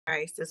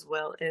Christ, as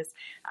well as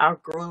our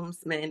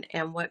groomsmen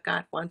and what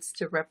God wants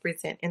to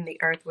represent in the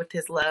earth with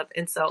his love.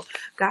 And so,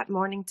 God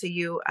morning to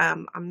you.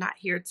 I'm not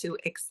here to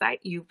excite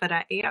you, but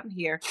I am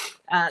here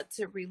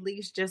to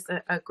release just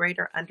a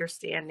greater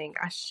understanding.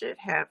 I should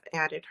have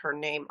added her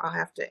name. I'll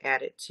have to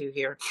add it to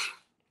here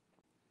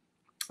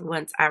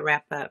once I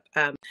wrap up.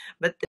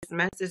 But this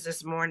message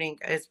this morning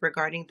is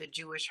regarding the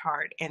Jewish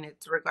heart, and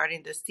it's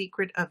regarding the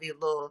secret of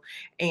Elul.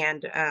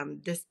 And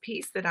this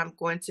piece that I'm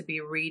going to be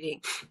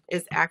reading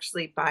is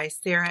actually by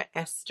Sarah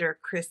Esther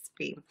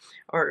Crispy,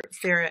 or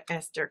Sarah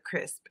Esther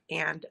Crisp.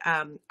 And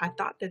I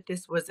thought that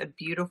this was a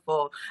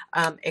beautiful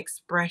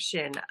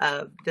expression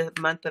of the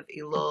month of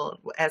Elul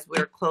as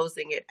we're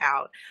closing it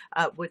out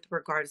with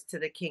regards to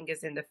the king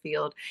is in the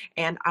field.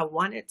 And I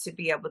wanted to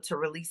be able to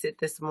release it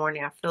this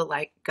morning. I feel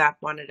like God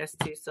wanted us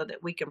to, so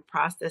that we can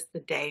process the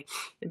day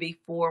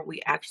before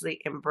we actually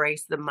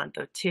embrace the month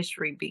of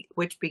Tishri,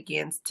 which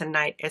begins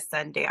tonight at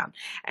sundown.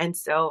 And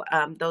so,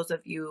 those of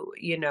you,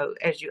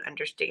 as you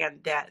understand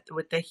that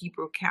with the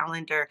Hebrew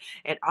calendar,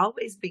 it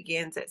always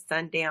begins at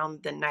sundown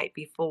the night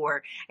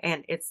before,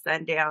 and it's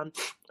sundown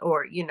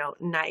or,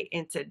 night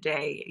into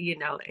day,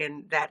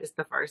 and that is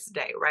the first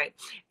day, right?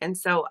 And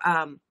so,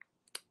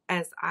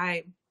 as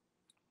I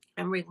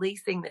and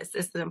releasing this.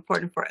 It's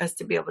important for us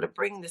to be able to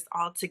bring this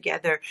all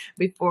together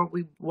before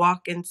we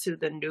walk into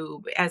the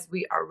new, as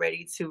we are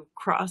ready to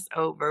cross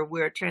over.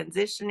 We're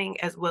transitioning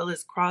as well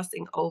as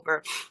crossing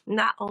over,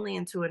 not only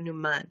into a new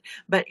month,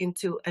 but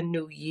into a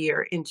new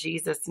year in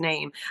Jesus'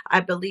 name. I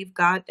believe,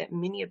 God, that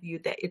many of you,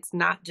 that it's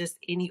not just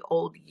any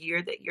old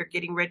year that you're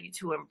getting ready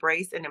to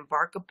embrace and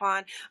embark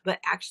upon, but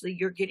actually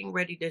you're getting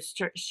ready to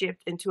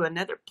shift into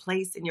another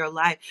place in your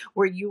life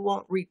where you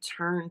won't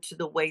return to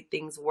the way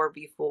things were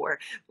before.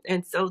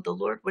 And so the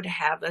Lord would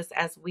have us,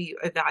 as we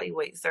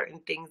evaluate certain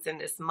things in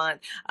this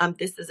month,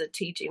 this is a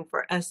teaching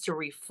for us to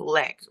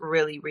reflect,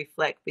 really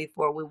reflect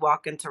before we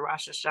walk into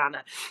Rosh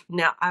Hashanah.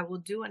 Now, I will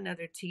do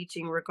another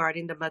teaching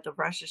regarding the month of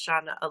Rosh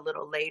Hashanah a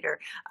little later,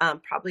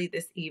 probably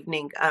this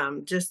evening,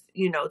 just,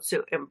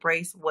 to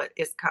embrace what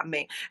is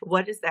coming.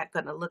 What is that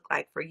going to look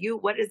like for you?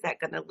 What is that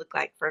going to look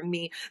like for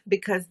me?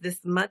 Because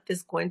this month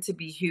is going to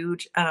be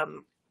huge.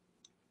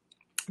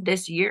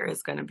 This year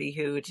is going to be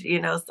huge.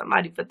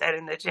 Somebody put that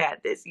in the chat.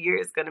 This year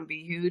is going to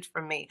be huge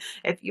for me.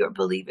 If you're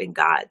believing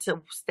God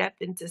to step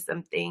into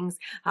some things,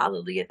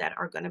 hallelujah, that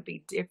are going to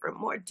be different,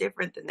 more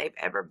different than they've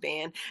ever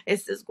been.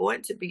 This is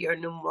going to be your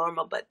new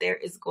normal, but there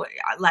is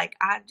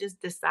I've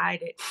just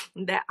decided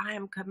that I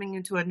am coming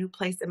into a new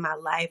place in my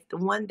life, the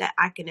one that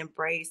I can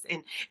embrace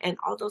and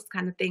all those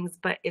kind of things.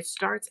 But it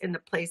starts in the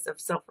place of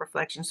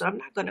self-reflection. So I'm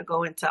not going to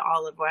go into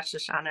all of Rosh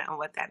Hashanah and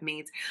what that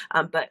means.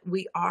 But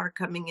we are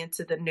coming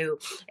into the new,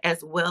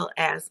 as well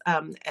as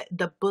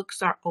the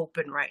books are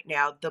open right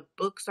now. The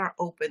books are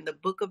open. The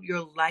book of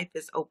your life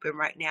is open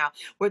right now,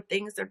 where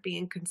things are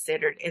being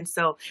considered. And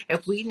so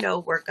if we know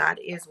where God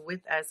is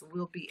with us,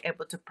 we'll be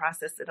able to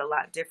process it a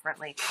lot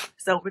differently.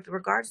 So with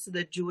regards to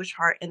the Jewish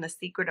heart, and the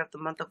secret of the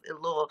month of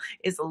Elul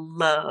is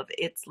love.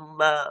 It's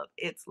love.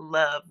 It's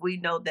love. We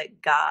know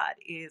that God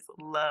is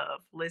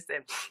love.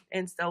 Listen.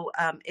 And so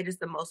it is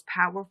the most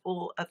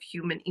powerful of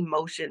human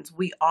emotions.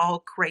 We all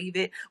crave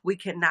it. We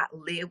cannot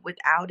live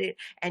without it.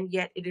 And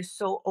yet it is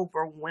so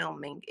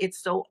overwhelming. It's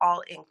so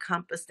all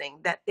encompassing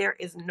that there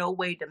is no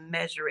way to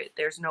measure it.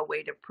 There's no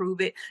way to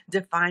prove it,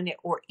 define it,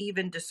 or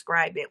even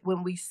describe it.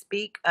 When we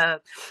speak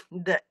of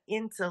the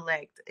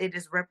intellect, it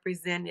is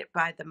represented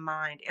by the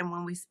mind. And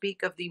when we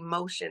speak of the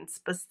emotions,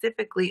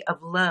 specifically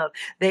of love,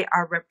 they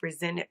are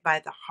represented by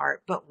the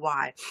heart. But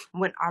why?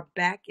 When our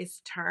back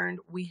is turned,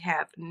 we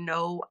have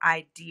no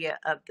idea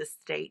of the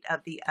state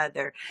of the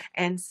other.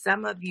 And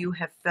some of you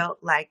have felt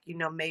like,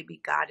 maybe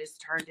God has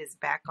turned his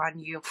back on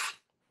you.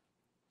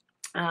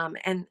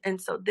 And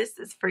so this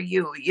is for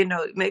you.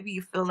 Maybe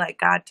you feel like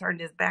God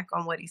turned his back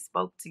on what he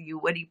spoke to you,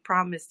 what he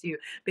promised you,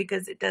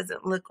 because it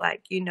doesn't look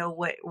like,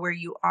 where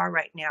you are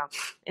right now.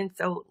 And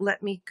so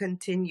let me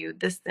continue.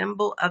 The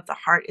symbol of the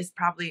heart is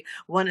probably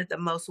one of the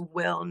most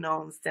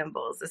well-known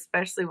symbols,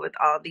 especially with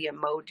all the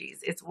emojis.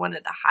 It's one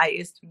of the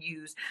highest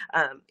used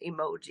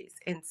emojis.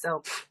 And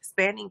so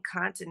spanning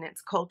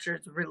continents,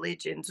 cultures,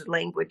 religions,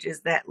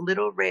 languages, that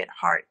little red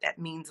heart that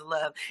means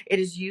love. It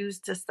is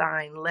used to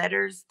sign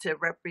letters to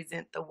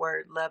represent the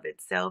word love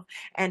itself,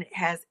 and it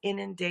has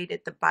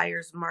inundated the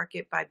buyer's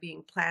market by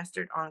being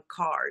plastered on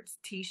cards,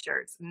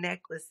 t-shirts,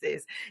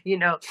 necklaces,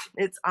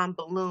 it's on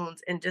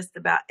balloons and just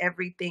about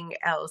everything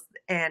else.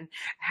 And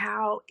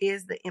how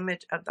is the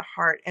image of the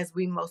heart, as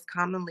we most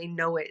commonly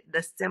know it,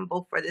 the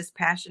symbol for this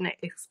passionate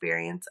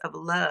experience of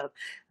love?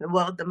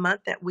 Well, the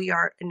month that we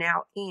are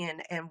now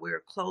in, and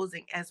we're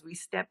closing as we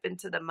step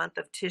into the month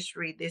of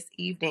Tishri this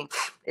evening,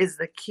 is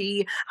the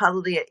key.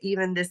 Hallelujah.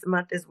 Even this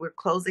month, as we're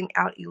closing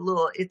out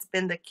Elul, it's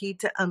been the key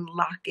to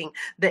unlocking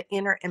the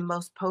inner and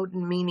most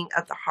potent meaning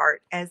of the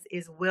heart. As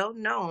is well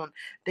known,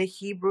 the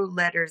Hebrew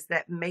letters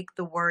that make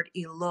the word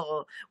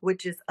Elul,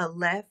 which is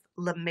Aleph,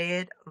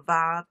 Lamed,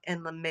 Vav,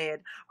 and Lamed,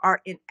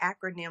 are an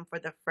acronym for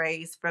the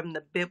phrase from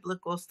the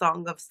biblical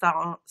Song of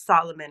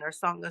Solomon, or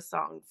Song of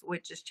Songs,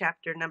 which is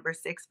chapter number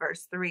 6,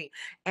 verse 3.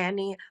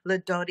 Ani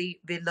Ladodi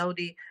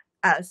Vilodi.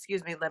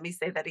 Excuse me, let me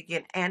say that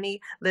again.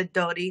 Ani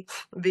Ladodi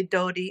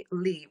Vidodi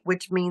Li,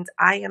 which means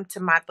I am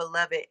to my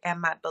beloved and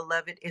my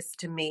beloved is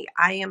to me.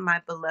 I am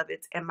my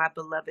beloved's and my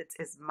beloved's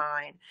is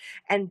mine.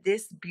 And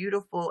this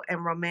beautiful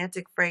and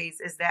romantic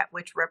phrase is that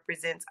which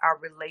represents our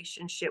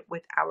relationship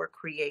with our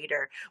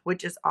Creator,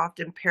 which is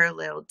often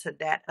paralleled to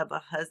that of a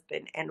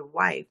husband and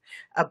wife,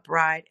 a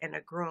bride and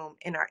a groom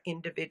in our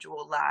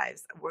individual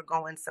lives. We're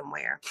going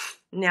somewhere.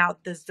 Now,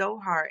 the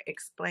Zohar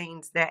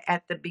explains that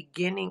at the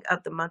beginning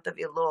of the month of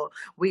Elul,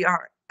 we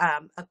are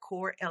a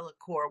core el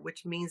core,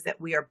 which means that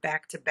we are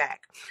back to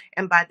back.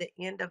 And by the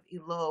end of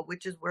Elul,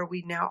 which is where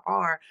we now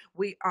are,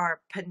 we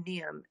are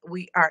panim.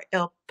 We are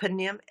el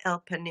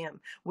panim,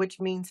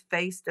 which means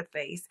face to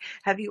face.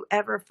 Have you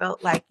ever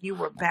felt like you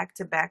were back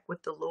to back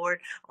with the Lord,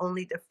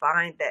 only to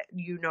find that,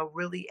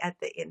 really at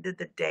the end of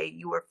the day,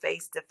 you were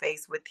face to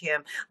face with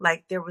Him?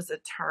 Like there was a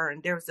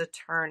turn.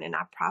 And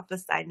I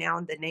prophesy now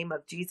in the name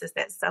of Jesus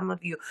that some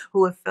of you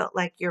who have felt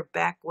like your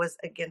back was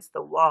against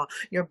the wall,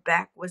 your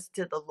back was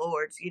to the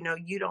Lord's.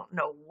 You don't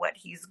know what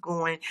He's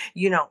going,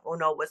 you don't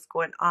know what's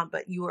going on,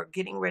 but you are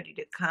getting ready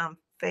to come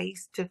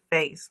face to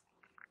face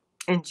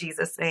in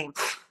Jesus' name.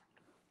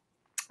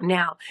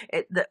 Now,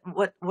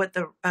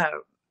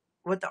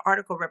 what the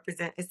article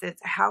represents, it says,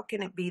 how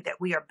can it be that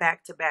we are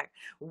back to back?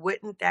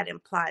 Wouldn't that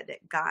imply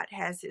that God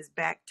has His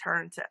back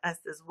turned to us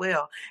as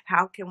well?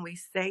 How can we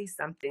say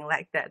something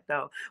like that,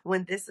 though,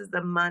 when this is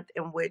the month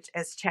in which,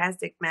 as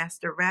Chastic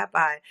Master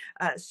Rabbi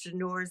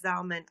Shneur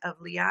Zalman of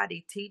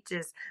Liadi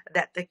teaches,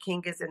 that the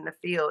king is in the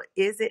field?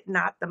 Is it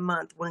not the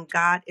month when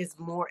God is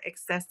more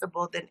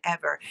accessible than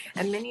ever?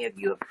 And many of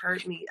you have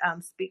heard me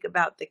speak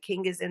about the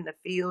king is in the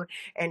field,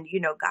 and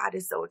God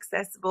is so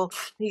accessible.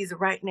 He's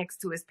right next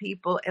to His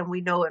people. And we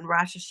know in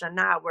Rosh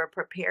Hashanah, we're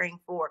preparing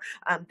for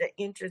the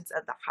entrance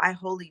of the high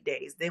holy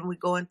days. Then we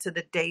go into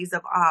the days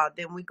of awe.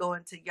 Then we go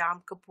into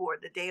Yom Kippur,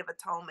 the Day of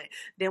Atonement.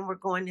 Then we're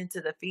going into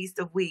the Feast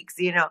of Weeks,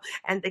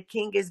 and the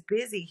king is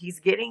busy.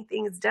 He's getting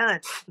things done.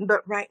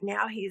 But right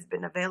now, He's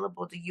been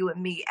available to you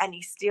and me, and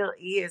He still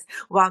is,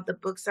 while the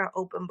books are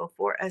open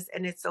before us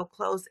and it's so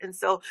close. And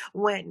so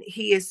when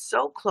He is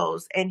so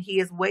close and He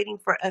is waiting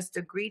for us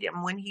to greet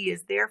Him, when He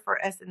is there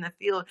for us in the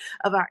field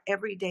of our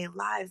everyday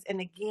lives. And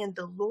again,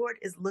 the Lord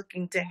is looking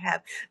to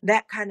have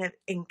that kind of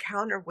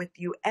encounter with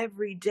you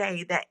every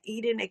day, that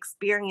Eden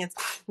experience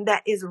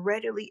that is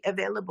readily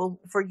available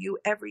for you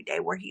every day,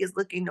 where He is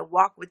looking to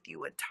walk with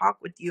you and talk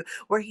with you,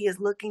 where He is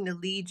looking to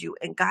lead you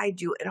and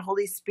guide you, and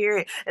Holy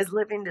Spirit is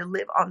looking to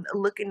live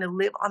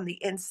on the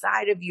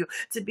inside of you,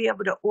 to be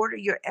able to order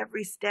your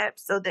every step.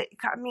 So that,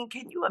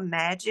 can you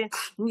imagine,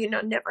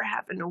 never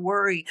having to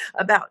worry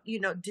about,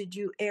 did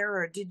you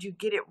err, did you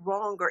get it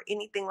wrong, or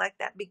anything like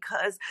that,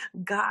 because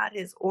God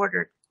has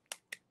ordered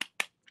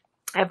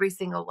every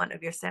single one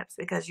of your steps,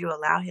 because you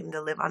allow Him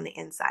to live on the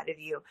inside of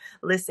you.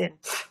 Listen,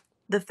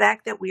 the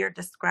fact that we are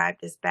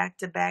described as back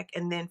to back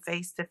and then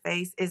face to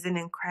face is an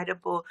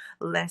incredible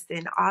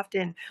lesson.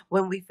 Often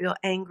when we feel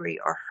angry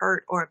or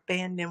hurt or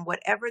abandoned,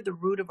 whatever the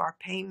root of our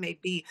pain may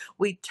be,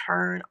 we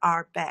turn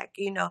our back.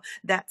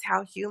 That's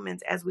how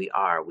humans, as we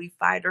are, we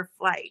fight or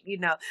flight.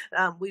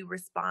 We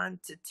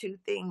respond to two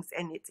things,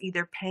 and it's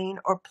either pain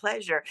or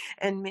pleasure.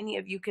 And many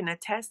of you can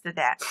attest to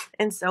that.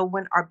 And so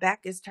when our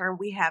back is turned,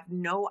 we have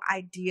no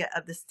idea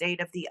of the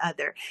state of the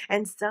other.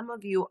 And some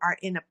of you are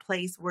in a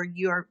place where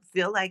you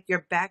feel like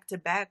you're back to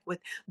back with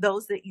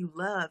those that you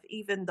love,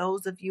 even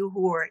those of you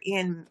who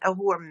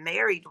are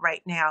married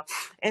right now.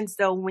 And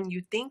so when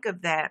you think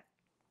of that,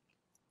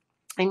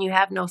 and you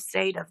have no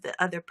state of the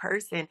other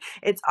person,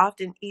 it's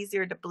often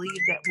easier to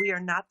believe that we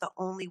are not the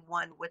only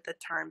one with a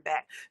turn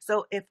back.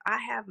 So if I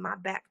have my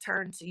back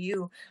turned to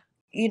you,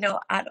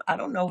 I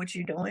don't know what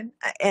you're doing.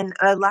 And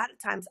a lot of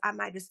times I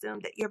might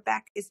assume that your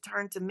back is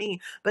turned to me,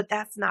 but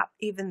that's not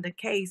even the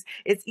case.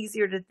 It's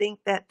easier to think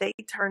that they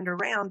turned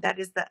around, that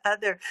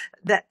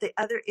the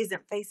other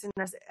isn't facing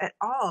us at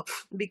all.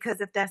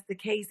 Because if that's the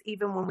case,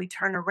 even when we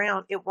turn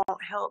around, it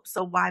won't help.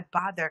 So why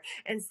bother?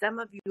 And some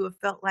of you have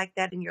felt like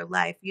that in your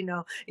life.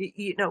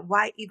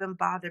 Why even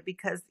bother?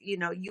 Because,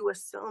 you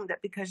assume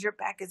that because your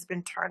back has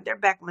been turned, their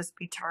back must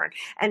be turned.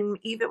 And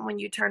even when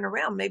you turn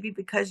around, maybe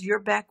because your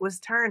back was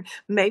turned,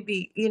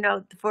 maybe,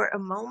 for a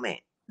moment,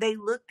 they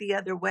look the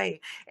other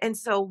way. And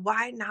so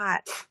why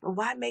not?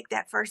 Why make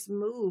that first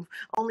move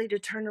only to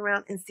turn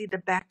around and see the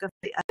back of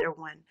the other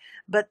one?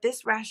 But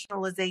this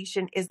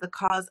rationalization is the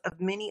cause of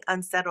many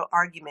unsettled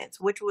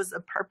arguments, which was a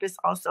purpose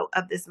also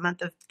of this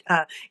month of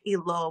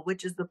Elul,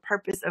 which is the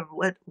purpose of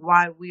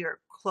why we are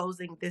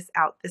closing this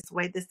out this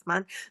way this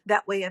month.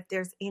 That way, if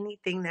there's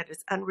anything that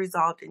is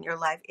unresolved in your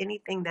life,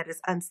 anything that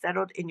is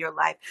unsettled in your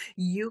life,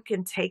 you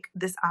can take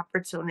this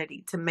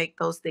opportunity to make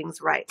those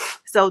things right.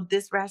 So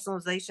this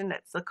rationalization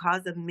that's the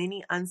cause of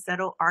many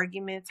unsettled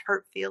arguments,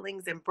 hurt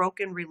feelings, and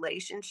broken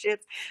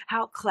relationships.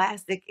 How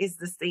classic is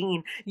the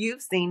scene?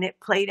 You've seen it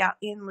played out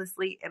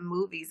endlessly in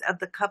movies of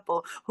the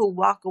couple who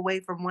walk away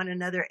from one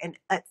another, and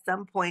at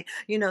some point,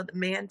 the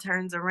man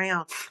turns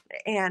around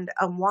and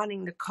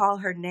wanting to call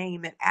her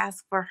name and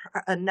ask for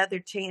another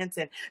chance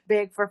and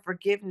beg for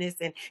forgiveness,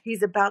 and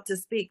he's about to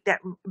speak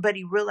that, but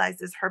he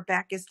realizes her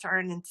back is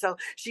turned, and so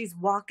she's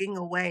walking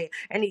away,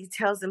 and he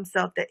tells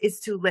himself that it's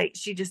too late.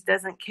 She just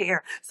doesn't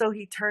care. So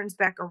he turns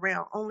back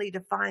around, only to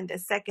find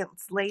that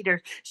seconds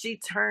later she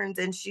turns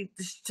and she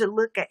to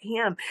look at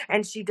him,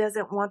 and she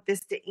doesn't want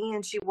this to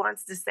end. She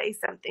wants to say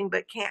something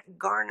but can't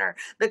garner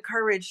the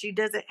courage. She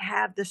doesn't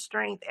have the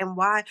strength. And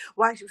why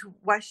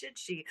should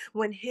she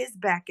when his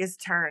back is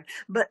turned?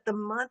 But the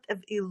month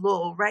of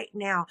Elul right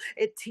now,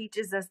 it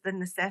teaches us the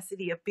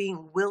necessity of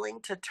being willing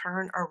to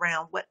turn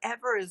around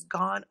whatever has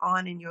gone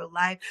on in your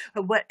life,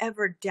 or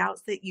whatever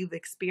doubts that you've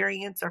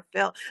experienced or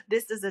felt.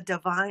 This is a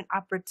divine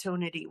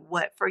opportunity,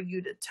 for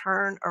you to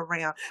turn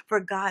around, for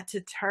God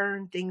to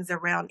turn things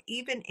around,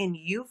 even in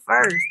you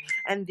first,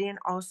 and then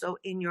also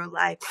in your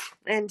life.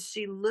 And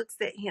she looks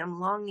at him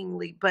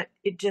longingly, but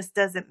it just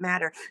doesn't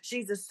matter.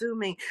 She's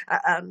assuming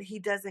he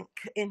doesn't,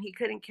 and he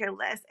couldn't care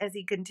less as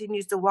he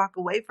continues to walk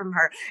away from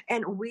her.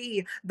 And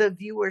we, the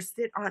viewers,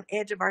 sit on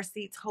edge of our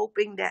seats,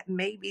 hoping that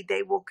maybe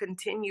they will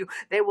continue.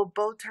 They will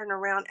both turn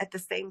around at the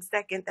same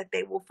second, that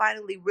they will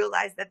finally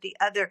realize that the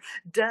other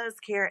does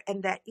care,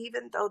 and that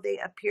even though they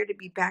appear to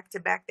be back to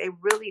back, they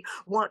really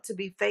want to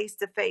be face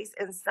to face.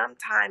 And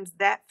sometimes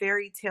that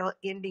fairy tale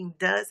ending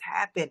does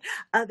happen.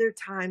 Other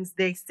times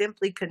they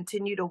simply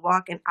continue to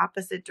walk in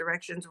opposite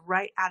directions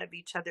right out of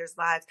each other's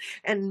lives.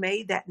 And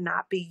may that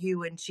not be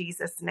you in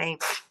Jesus' name.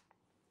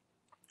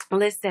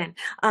 Listen,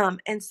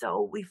 and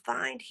so we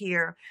find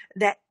here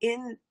that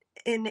in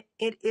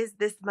it is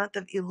this month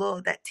of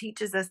Elul that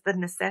teaches us the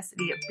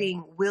necessity of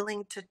being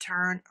willing to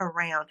turn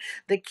around.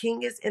 The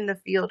king is in the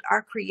field.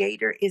 Our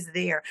creator is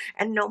there.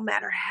 And no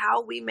matter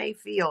how we may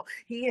feel,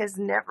 he has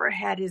never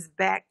had his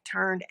back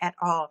turned at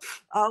all.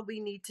 All we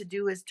need to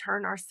do is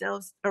turn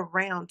ourselves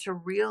around to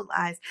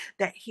realize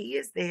that he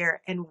is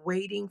there and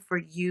waiting for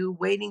you,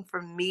 waiting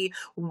for me,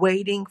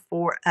 waiting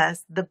for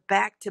us. The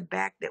back to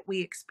back that we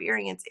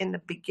experience in the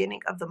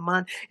beginning of the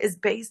month is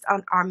based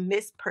on our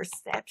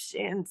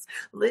misperceptions.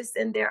 Listen,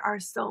 there are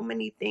so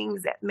many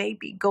things that may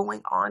be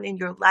going on in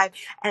your life,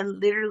 and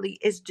literally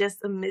it's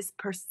just a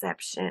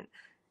misperception.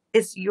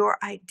 It's your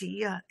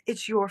idea.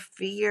 It's your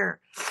fear.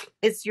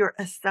 It's your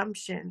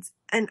assumptions.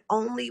 And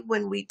only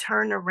when we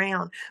turn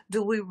around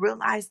do we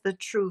realize the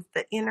truth,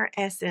 the inner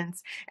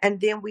essence, and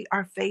then we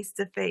are face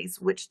to face,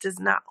 which does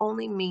not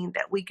only mean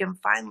that we can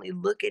finally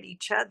look at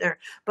each other,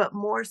 but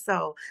more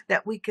so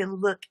that we can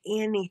look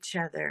in each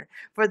other.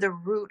 For the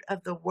root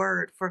of the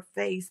word for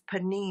face,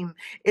 panim,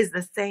 is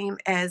the same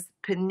as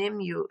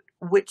panimut,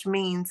 which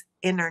means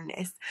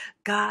innerness.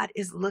 God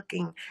is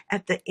looking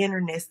at the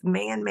innerness.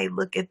 Man may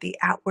look at the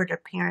outward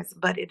appearance,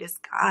 but it is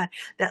God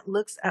that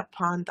looks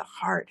upon the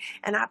heart.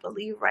 And I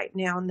believe right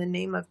now in the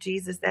name of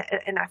Jesus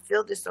that, and I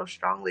feel this so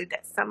strongly,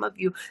 that some of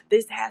you,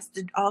 this has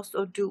to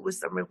also do with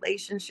some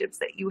relationships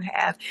that you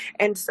have.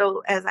 And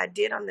so as I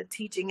did on the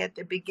teaching at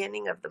the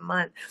beginning of the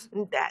month,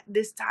 that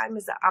this time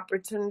is an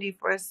opportunity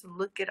for us to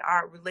look at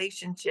our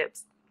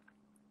relationships.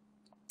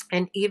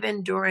 And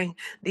even during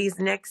these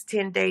next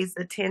 10 days,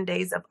 the 10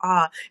 days of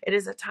awe, it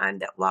is a time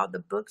that while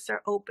the books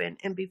are open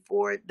and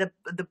before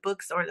the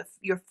books or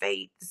your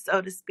fate,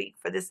 so to speak,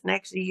 for this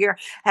next year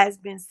has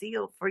been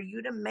sealed, for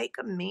you to make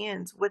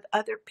amends with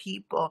other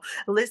people.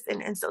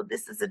 Listen, and so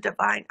this is a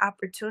divine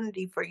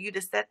opportunity for you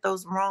to set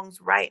those wrongs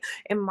right.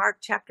 In Mark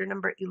chapter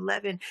number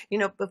 11,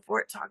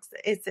 before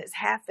it says,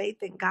 have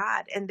faith in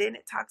God. And then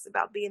it talks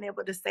about being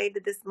able to say to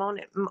this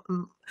mountain,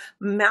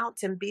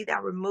 be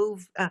thou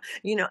removed,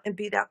 and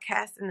be thou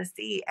cast in the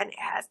sea, and it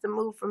has to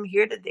move from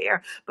here to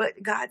there.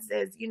 But God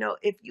says,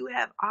 if you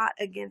have aught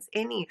against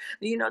any,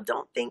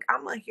 don't think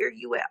I'm gonna hear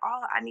you at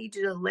all. I need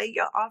you to lay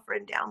your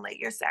offering down, lay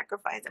your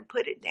sacrifice, and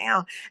put it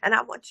down. And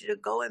I want you to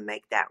go and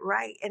make that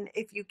right. And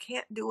if you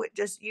can't do it,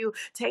 just you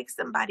take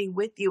somebody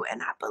with you.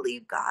 And I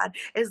believe God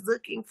is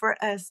looking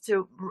for us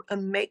to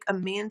make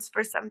amends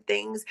for some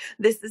things.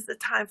 This is the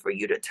time for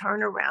you to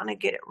turn around and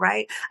get it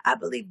right. I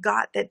believe,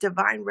 God, that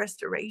divine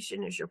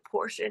restoration is your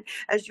portion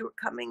as you're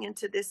coming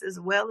into this as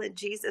well, in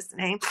Jesus'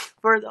 name.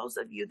 For those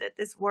of you that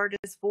this word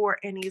is for,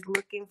 and he's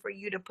looking for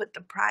you to put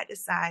the pride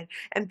aside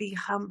and be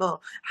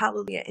humble.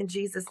 Hallelujah, in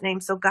Jesus'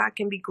 name. So God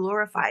can be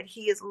glorified.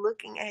 He is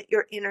looking at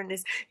your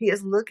innerness. He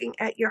is looking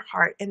at your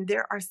heart. And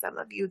there are some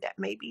of you that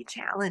may be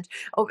challenged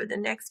over the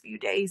next few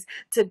days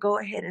to go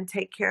ahead and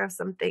take care of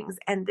some things.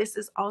 And this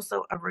is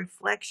also a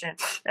reflection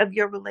of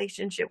your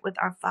relationship with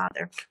our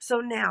Father. So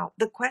now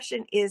the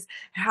question is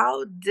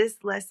how this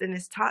lesson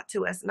is taught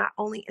to us, not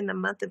only in the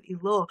month of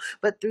Elul,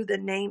 but through the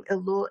name Elul.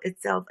 Elul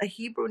itself, a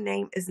Hebrew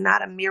name is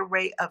not a mere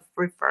way of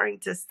referring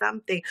to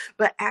something,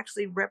 but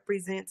actually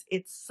represents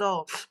its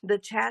soul. The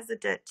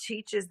Chazada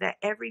teaches that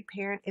every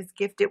parent is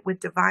gifted with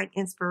divine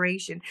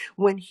inspiration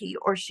when he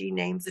or she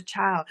names a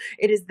child.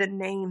 It is the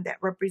name that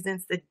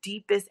represents the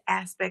deepest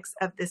aspects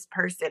of this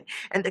person.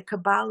 And the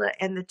Kabbalah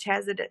and the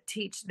Chazada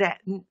teach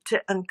that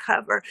to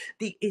uncover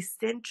the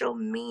essential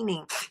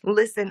meaning,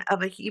 listen,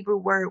 of a Hebrew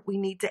word, we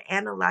need to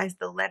analyze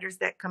the letters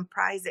that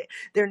comprise it,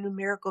 their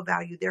numerical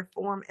value, their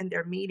form, and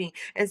their meaning.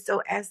 And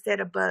so, as said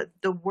above,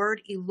 the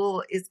word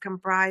Elul is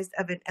comprised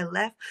of an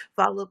Aleph,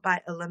 followed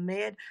by a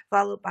Lamed,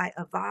 followed by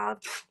a Vav,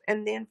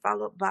 and then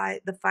followed by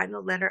the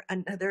final letter,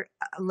 another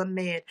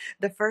Lamed.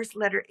 The first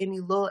letter in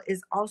Elul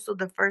is also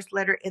the first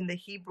letter in the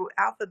Hebrew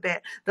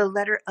alphabet. The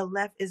letter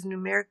Aleph is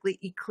numerically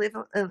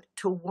equivalent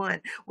to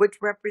 1, which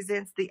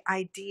represents the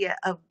idea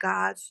of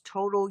God's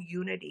total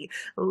unity.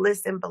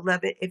 Listen,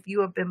 beloved, if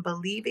you have been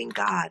believing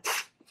God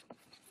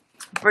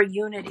for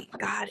unity,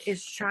 God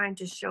is trying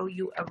to show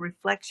you a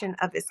reflection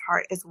of his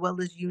heart as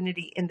well as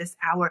unity in this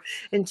hour,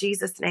 in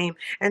Jesus' name.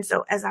 And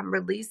so as I'm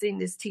releasing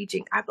this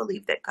teaching, I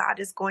believe that God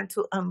is going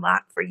to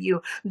unlock for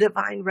you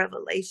divine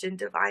revelation,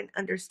 divine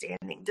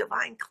understanding,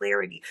 divine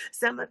clarity.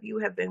 Some of you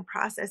have been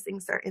processing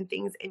certain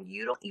things and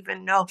you don't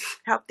even know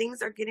how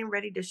things are getting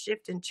ready to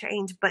shift and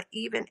change. But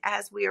even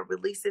as we are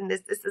releasing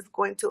this, this is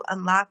going to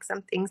unlock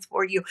some things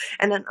for you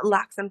and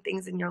unlock some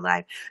things in your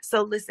life.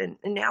 So listen,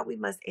 now we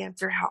must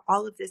answer how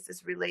all of this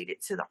is related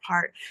to the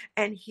heart.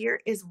 And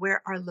here is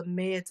where our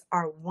lameds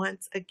are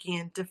once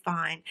again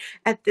defined.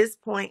 At this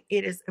point,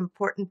 it is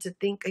important to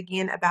think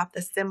again about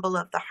the symbol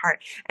of the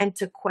heart and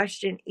to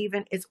question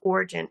even its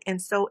origin.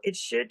 And so it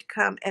should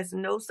come as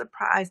no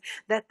surprise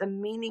that the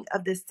meaning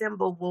of the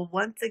symbol will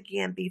once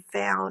again be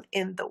found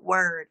in the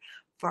word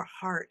for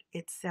heart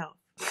itself.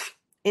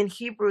 In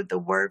Hebrew, the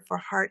word for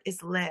heart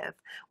is lev,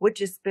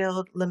 which is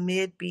spelled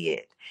lamed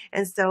beit.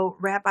 And so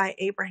Rabbi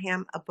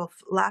Abraham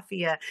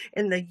Abulafia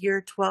in the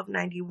year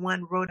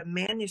 1291 wrote a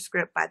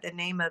manuscript by the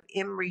name of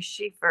Imri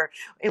Schiffer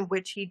in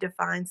which he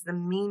defines the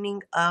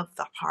meaning of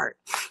the heart.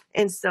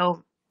 And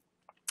so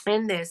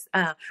in this,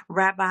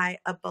 Rabbi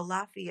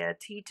Abulafia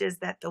teaches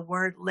that the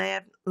word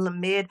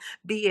lamed,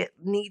 be it,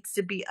 needs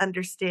to be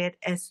understood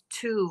as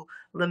two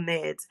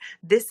lameds.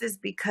 This is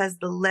because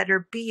the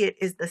letter be it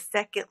is the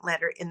second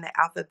letter in the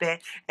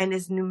alphabet and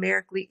is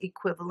numerically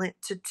equivalent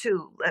to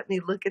 2. Let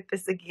me look at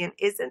this again.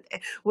 Isn't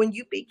when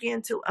you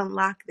begin to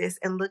unlock this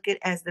and look at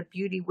it as the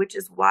beauty, which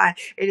is why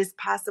it is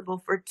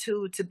possible for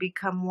 2 to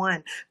become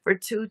 1, for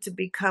 2 to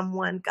become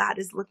 1. God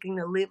is looking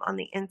to live on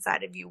the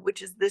inside of you,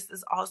 which is this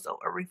is also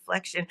a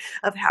reflection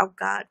of how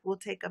God will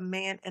take a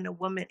man and a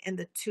woman and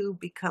the two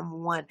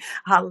become one.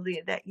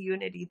 Hallelujah. That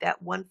unity, that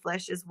one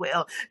flesh as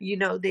well. You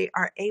know, they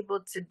are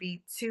able to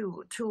be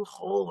two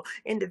whole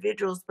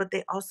individuals, but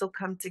they also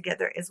come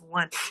together as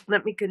one.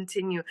 Let me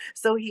continue.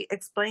 So he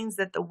explains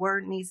that the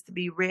word needs to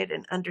be read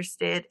and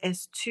understood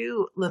as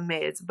 2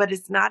 lameds, but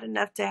it's not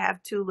enough to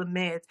have 2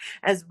 lameds.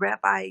 As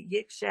Rabbi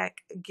Yitzhak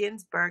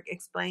Ginsburg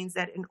explains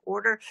that in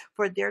order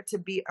for there to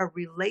be a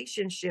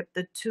relationship,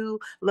 the 2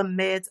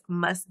 lameds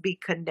must be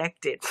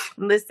connected.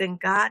 Listen,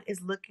 God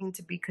is looking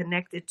to be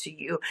connected to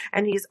you,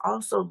 and he's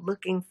also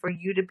looking for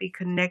you to be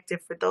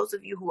connected. For those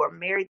of you who are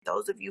married,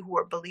 those of you who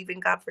are believing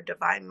God for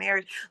divine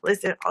marriage,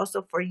 listen,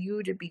 also for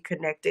you to be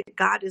connected.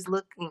 God is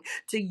looking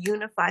to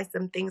unify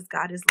some things.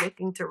 God is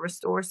looking to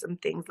restore some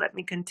things. Let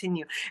me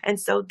continue. And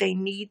so they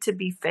need to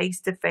be face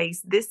to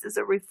face. This is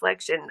a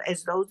reflection,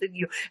 as those of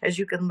you, as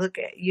you can look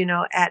at,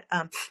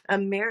 at a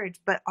marriage,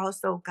 but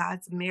also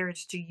God's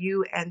marriage to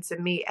you and to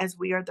me as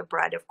we are the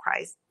bride of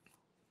Christ.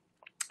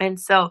 And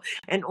so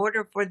in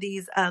order for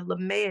these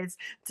lameds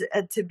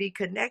to be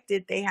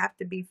connected, they have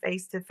to be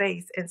face to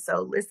face. And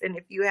so listen,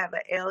 if you have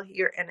an L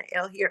here and an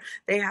L here,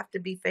 they have to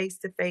be face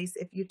to face.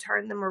 If you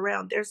turn them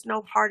around, there's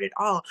no heart at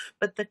all,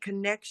 but the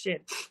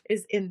connection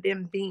is in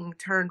them being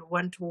turned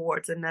one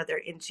towards another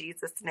in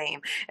Jesus' name.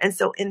 And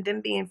so in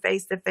them being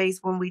face to face,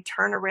 when we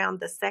turn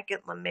around the second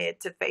lamed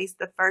to face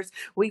the first,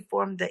 we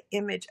form the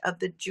image of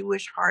the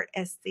Jewish heart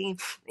as seen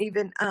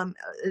even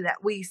that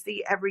we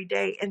see every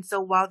day. And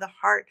so while the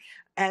heart,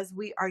 as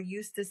we are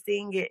used to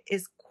seeing it,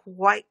 is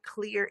quite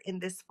clear in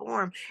this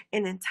form,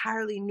 an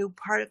entirely new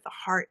part of the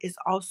heart is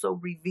also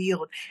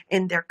revealed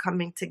in their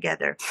coming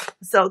together.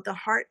 So the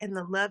heart and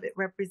the love it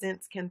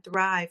represents can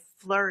thrive,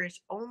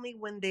 flourish only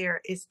when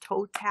there is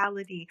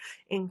totality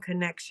in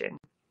connection.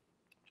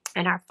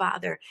 And our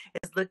Father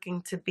is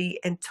looking to be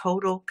in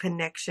total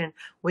connection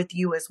with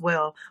you as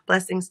well.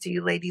 Blessings to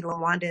you, Lady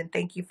Lawanda, and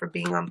thank you for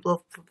being on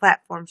both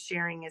platforms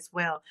sharing as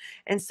well.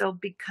 And so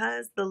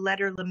because the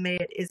letter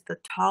Lamed is the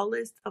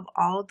tallest of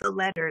all the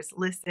letters,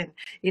 listen,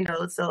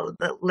 so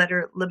the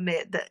letter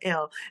Lamed, the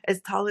L,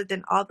 is taller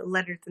than all the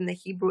letters in the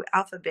Hebrew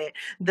alphabet.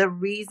 The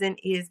reason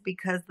is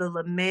because the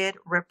Lamed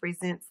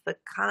represents the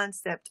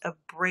concept of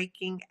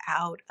breaking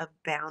out of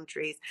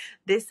boundaries.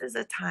 This is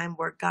a time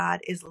where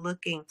God is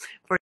looking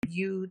for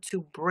you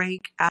to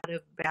break out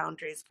of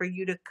boundaries, for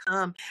you to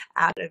come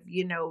out of,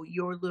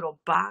 your little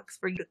box,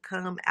 for you to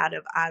come out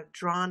of, I've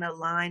drawn a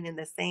line in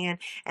the sand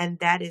and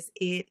that is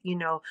it.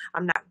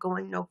 I'm not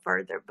going no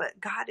further, but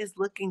God is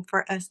looking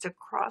for us to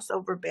cross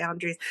over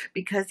boundaries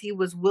because he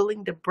was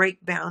willing to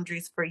break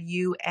boundaries for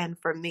you and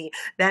for me.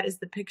 That is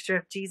the picture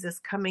of Jesus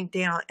coming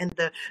down, and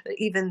the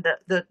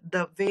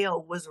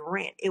veil was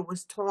rent. It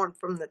was torn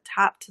from the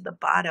top to the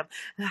bottom.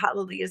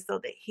 Hallelujah. So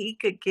that he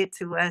could get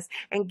to us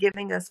and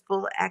giving us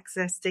full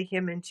access to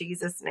him in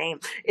Jesus' name.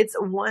 It's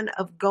one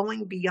of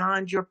going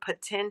beyond your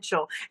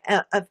potential,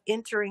 of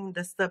entering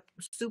the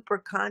super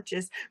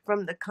conscious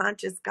from the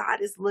conscious.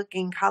 God is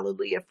looking,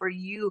 hallelujah, for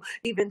you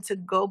even to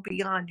go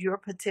beyond your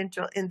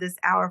potential in this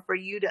hour, for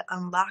you to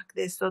unlock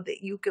this so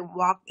that you can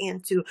walk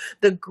into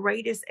the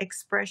greatest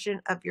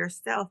expression of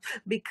yourself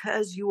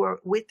because you are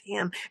with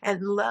him,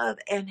 and love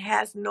and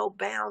has no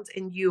bounds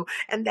in you.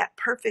 And that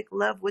perfect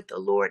love with the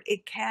Lord,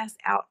 it casts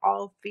out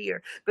all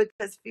fear,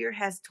 because fear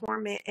has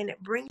torment, and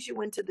it brings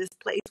you into this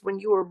place when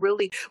you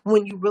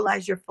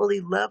realize you're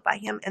fully loved by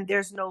him and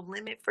there's no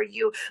limit for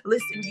you.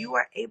 Listen, you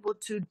are able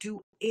to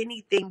do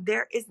anything.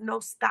 There is no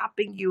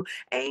stopping you.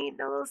 Ain't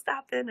no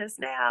stopping us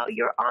now.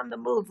 You're on the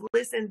move.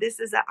 Listen, this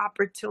is an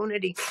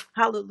opportunity,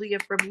 hallelujah,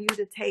 from you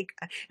to take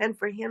and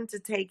for him to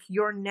take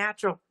your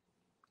natural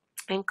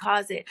and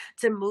cause it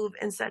to move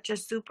in such a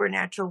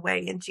supernatural way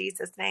in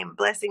Jesus' name.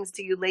 Blessings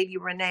to you, Lady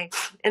Renee.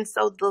 And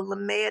so the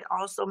Lamed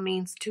also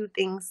means two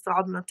things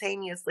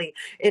simultaneously.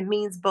 It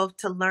means both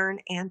to learn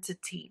and to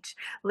teach.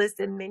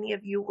 Listen, many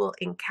of you will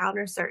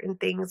encounter certain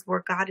things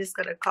where God is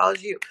going to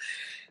cause you,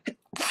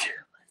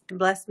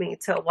 bless me,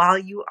 to while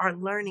you are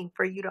learning,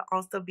 for you to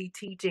also be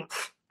teaching.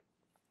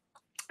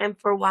 And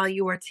for while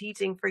you are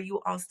teaching, for you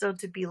also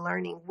to be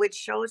learning, which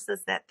shows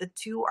us that the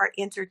two are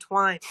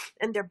intertwined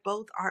and they're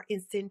both are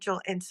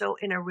essential. And so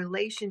in a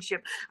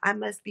relationship, I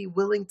must be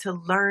willing to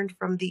learn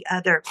from the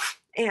other.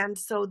 And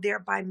so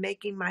thereby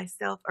making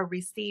myself a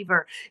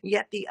receiver,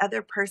 yet the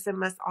other person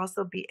must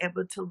also be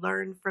able to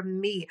learn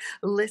from me.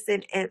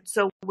 Listen, and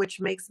so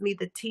which makes me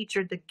the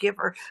teacher, the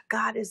giver.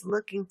 God is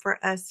looking for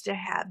us to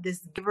have this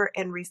giver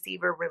and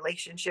receiver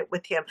relationship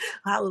with him.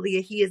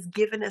 Hallelujah. He has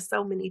given us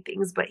so many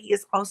things, but he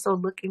is also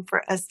looking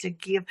for us to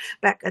give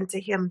back unto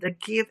him, to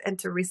give and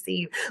to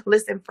receive.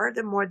 Listen,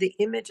 furthermore, the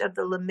image of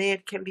the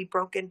Lamed can be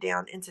broken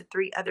down into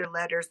three other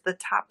letters. The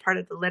top part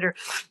of the letter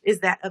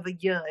is that of a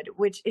yud,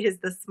 which is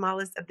the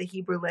smallest of the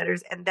Hebrew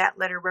letters, and that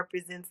letter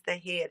represents the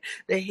head.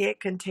 The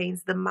head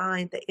contains the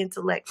mind, the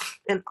intellect,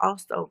 and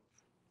also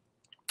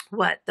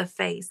the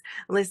face.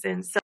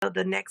 Listen, so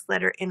the next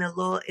letter in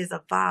Elul is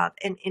a vav,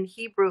 and in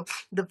Hebrew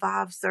the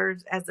vav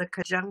serves as a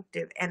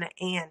conjunctive and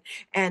an.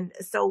 And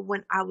so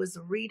when I was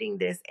reading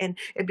this, and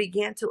it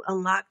began to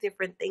unlock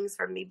different things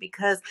for me,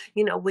 because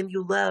when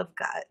you love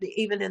God,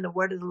 even in the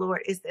word of the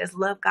Lord, it says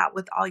love God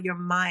with all your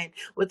mind,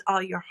 with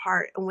all your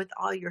heart, and with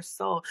all your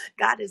soul.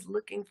 God is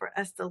looking for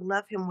us to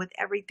love him with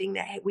everything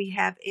that we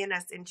have in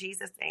us in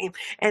Jesus' name.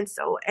 And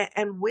so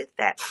and with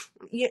that,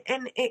 yeah,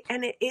 and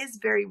it is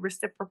very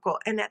reciprocal,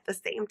 and at the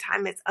same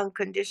time it's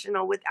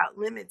unconditional, without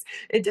limits.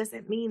 It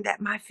doesn't mean that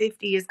my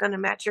 50 is going to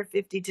match your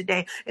 50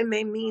 today. It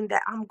may mean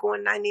that I'm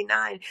going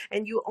 99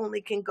 and you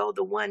only can go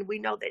the one. We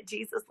know that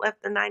Jesus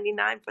left the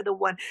 99 for the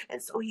one,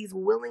 and so he's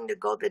willing to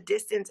go the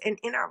distance. And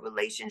in our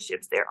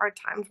relationships there are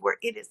times where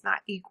it is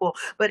not equal,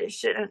 but it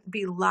shouldn't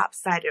be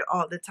lopsided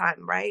all the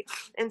time, right?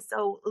 And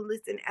so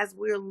listen, as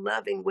we're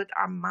loving with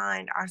our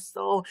mind, our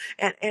soul,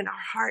 and our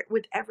heart,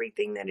 with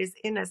everything that is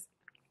in us,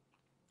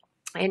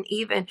 and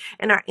even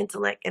in our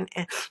intellect, and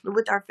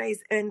with our face.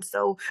 And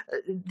so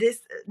this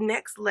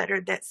next letter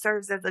that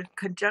serves as a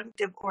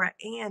conjunctive or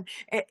an,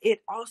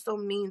 it also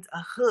means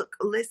a hook.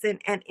 Listen,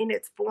 and in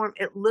its form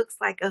it looks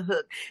like a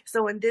hook.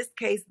 So in this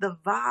case the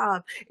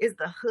vav is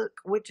the hook,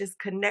 which is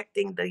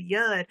connecting the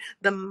yud,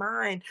 the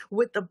mind,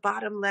 with the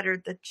bottom letter,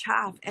 the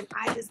chaf. And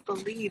I just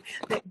believe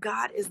that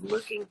God is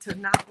looking to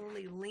not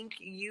only link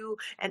you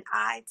and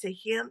I to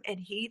him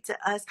and he to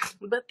us,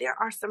 but there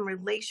are some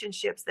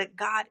relationships that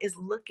God is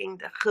looking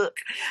to hook,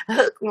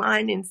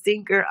 line, and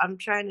sinker. I'm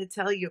trying to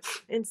tell you.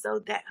 And so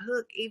that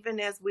hook, even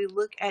as we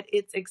look at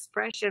its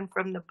expression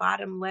from the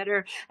bottom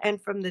letter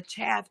and from the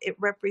chaff, it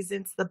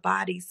represents the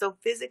body. So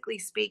physically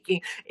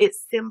speaking, it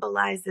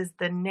symbolizes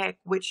the neck,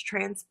 which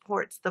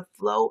transports the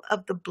flow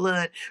of the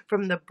blood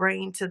from the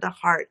brain to the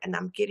heart. And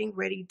I'm getting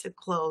ready to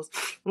close.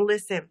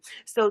 Listen,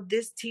 so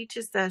this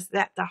teaches us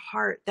that the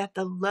heart, that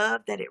the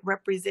love that it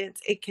represents,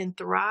 it can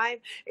thrive,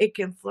 it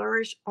can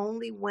flourish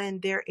only when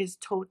there is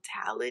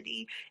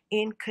totality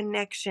in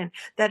connection.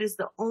 That is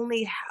the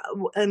only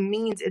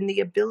means and the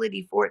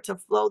ability for it to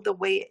flow the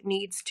way it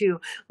needs to.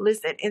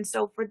 Listen, and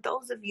so for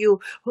those of you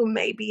who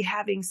may be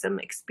having some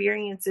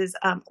experiences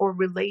or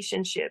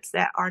relationships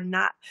that are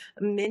not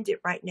mended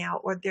right now,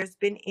 or there's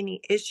been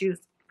any issues,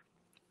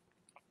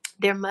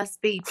 there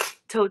must be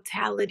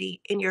totality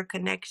in your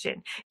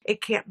connection.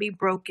 It can't be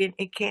broken.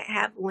 It can't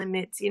have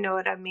limits. You know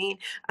what I mean?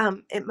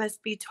 It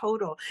must be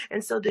total.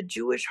 And so the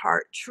Jewish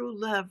heart, true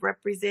love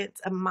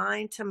represents a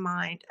mind to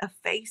mind, a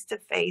face to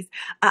face,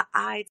 a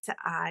eye to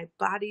eye,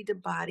 body to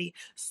body,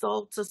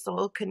 soul to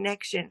soul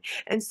connection.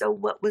 And so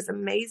what was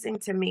amazing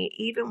to me,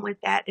 even with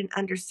that and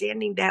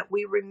understanding that,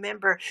 we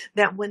remember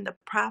that when the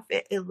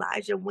prophet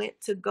Elijah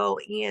went to go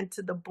in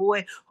to the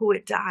boy who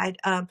had died,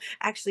 I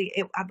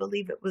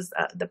believe it was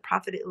the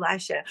prophet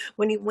Elisha,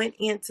 when he went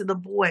into the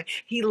boy,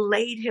 he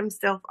laid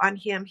himself on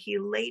him.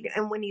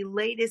 And when he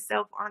laid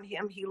himself on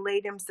him, he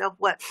laid himself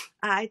what?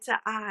 Eye to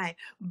eye,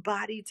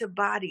 body to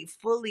body,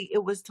 fully.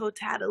 It was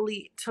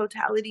totality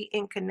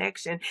in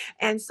connection.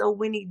 And so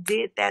when he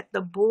did that,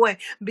 the boy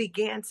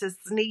began to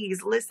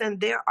sneeze. Listen,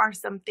 there are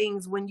some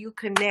things when you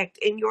connect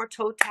in your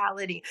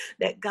totality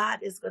that God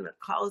is going to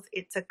cause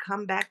it to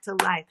come back to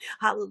life.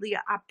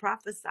 Hallelujah. I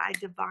prophesy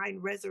divine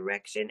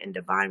resurrection and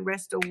divine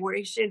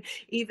restoration,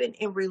 even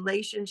in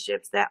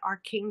relationships that are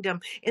kingdom.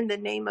 In the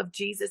name of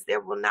Jesus, there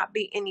will not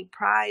be any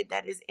pride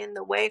that is in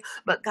the way,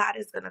 but God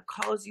is going to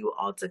cause you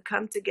all to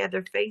come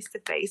together face to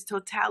face,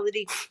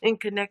 totality and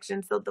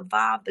connection. So the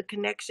vibe, the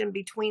connection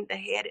between the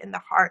head and the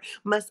heart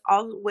must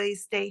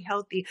always stay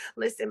healthy.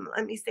 Listen,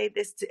 let me say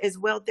this as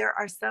well. There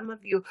are some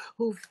of you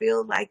who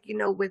feel like,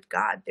 with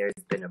God, there's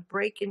been a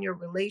break in your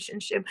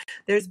relationship.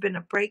 There's been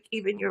a break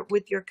even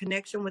with your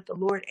connection with the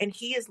Lord. And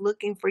he is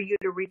looking for you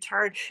to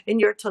return in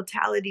your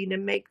totality, to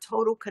make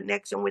total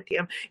connection with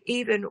him,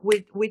 even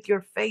with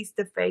your face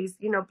to face.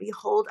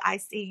 Behold, I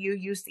see you,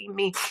 you see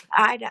me,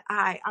 eye to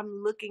eye.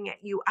 I'm looking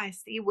at you. I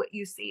see what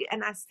you see,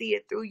 and I see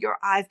it through your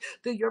eyes,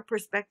 through your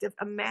perspective.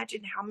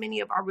 Imagine how many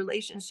of our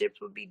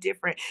relationships would be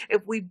different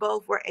if we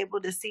both were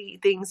able to see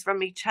things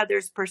from each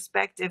other's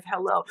perspective.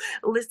 Hello.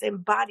 Listen,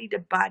 body to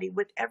body,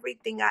 with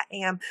everything I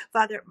am,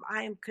 Father,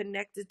 I am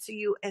connected to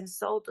you, and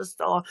soul to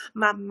soul.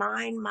 My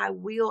mind, my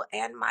will,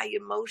 and my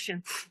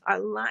emotion are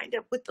lined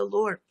up with the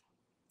Lord.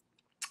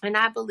 And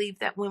I believe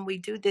that when we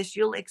do this,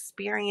 you'll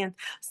experience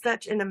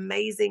such an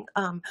amazing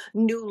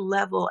new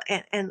level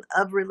and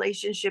of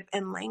relationship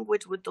and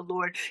language with the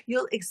Lord.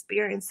 You'll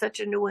experience such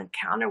a new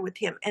encounter with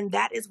him. And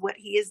that is what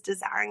he is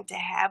desiring to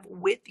have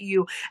with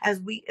you as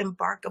we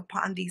embark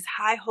upon these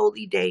high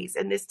holy days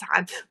and this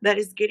time that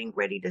is getting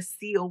ready to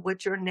seal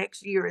what your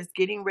next year is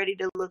getting ready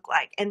to look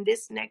like. And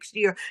this next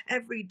year,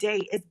 every day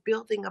is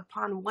building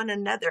upon one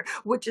another,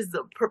 which is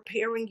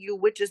preparing you,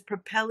 which is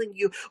propelling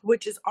you,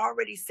 which is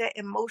already set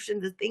in motion,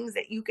 the things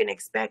that you can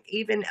expect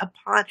even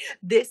upon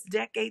this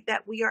decade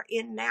that we are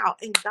in now.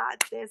 And God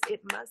says it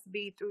must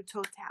be through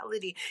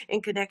totality in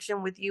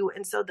connection with you.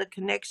 And so the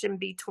connection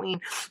between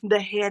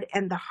the head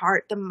and the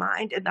heart, the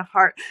mind and the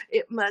heart,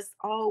 it must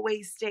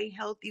always stay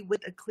healthy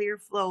with a clear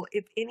flow.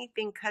 If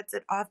anything cuts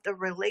it off, the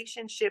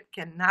relationship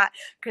cannot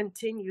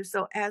continue.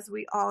 So as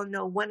we all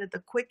know, one of the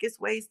quickest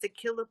ways to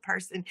kill a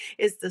person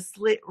is to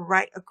slit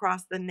right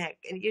across the neck.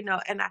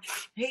 And I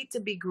hate to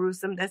be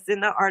gruesome. That's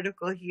in the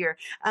article here.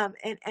 And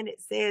it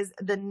says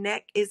the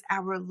neck is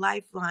our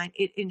lifeline.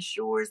 It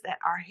ensures that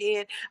our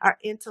head, our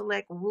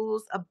intellect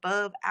rules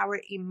above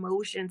our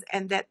emotions,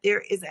 and that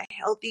there is a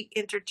healthy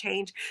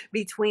interchange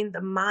between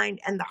the mind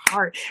and the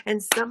heart.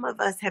 And some of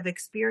us have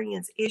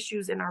experienced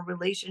issues in our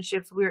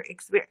relationships.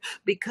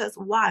 Because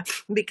why?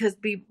 Because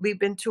we've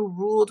been too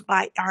ruled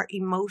by our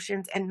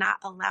emotions and not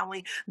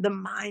allowing the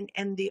mind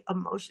and the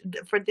emotion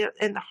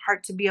and the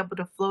heart to be able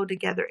to flow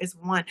together as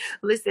one.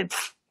 Listen,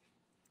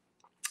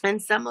 and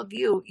some of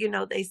you,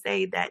 they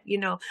say that,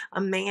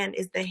 a man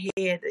is the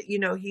head,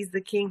 he's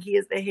the king, he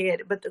is the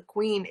head, but the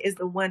queen is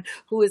the one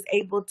who is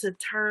able to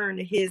turn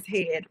his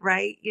head,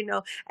 right?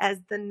 As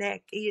the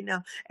neck,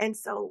 and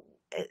so,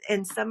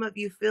 and some of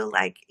you feel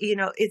like,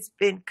 it's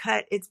been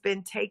cut, it's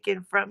been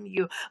taken from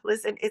you.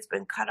 Listen, it's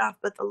been cut off,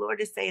 but the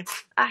Lord is saying,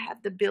 I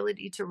have the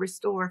ability to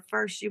restore.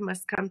 First, you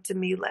must come to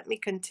me. Let me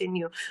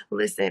continue.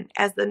 Listen,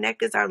 as the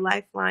neck is our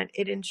lifeline,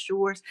 it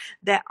ensures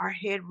that our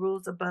head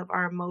rules above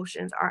our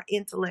emotions, our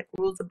intellect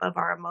rules above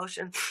our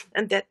emotions,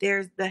 and that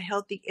there's the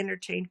healthy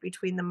interchange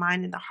between the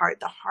mind and the heart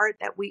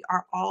that we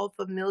are all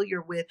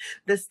familiar with,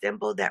 the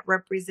symbol that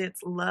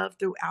represents love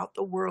throughout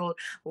the world,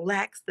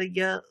 lacks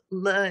the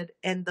lud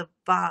and the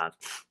vav.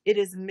 It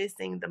is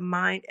missing the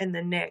mind and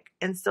the neck.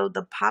 And so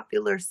the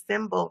popular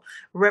symbol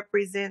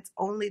represents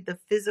only the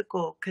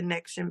physical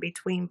connection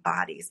between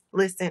bodies.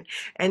 Listen,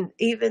 and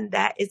even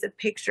that is a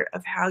picture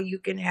of how you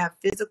can have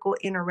physical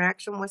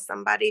interaction with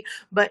somebody.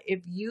 But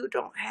if you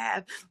don't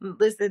have,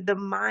 listen, the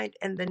mind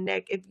and the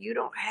neck, if you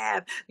don't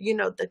have,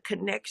 the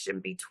connection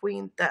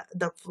between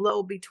the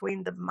flow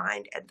between the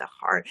mind and the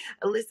heart,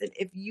 listen,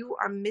 if you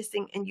are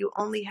missing and you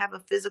only have a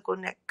physical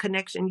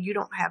connection, you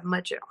don't have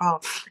much at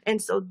all.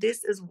 And so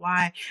this is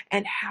why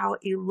and how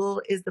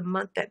Elul is the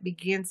month that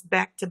begins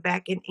back to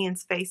back and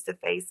ends face to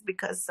face,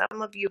 because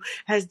some of you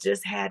has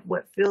just had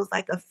what feels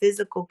like a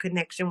physical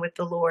connection with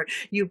the Lord.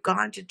 You've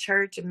gone to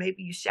church and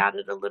maybe you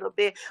shouted a little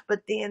bit,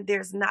 but then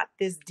there's not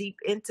this deep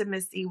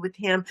intimacy with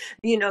him,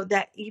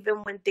 that even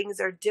when things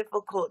are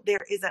difficult,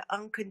 there is an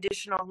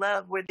unconditional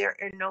love where there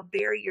are no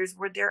barriers,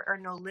 where there are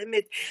no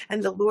limits.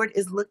 And the Lord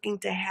is looking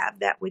to have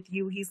that with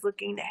you. He's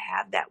looking to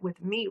have that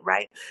with me,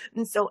 right?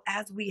 And so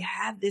as we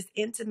have this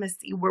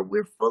intimacy where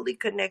we're fully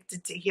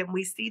connected to him,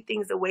 we see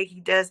things the way he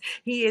does.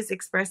 He is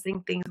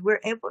expressing things.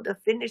 We're able to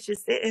finish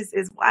his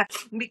sentences. Why?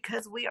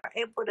 Because we are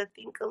able to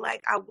think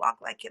alike. I walk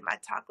like him. I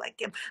talk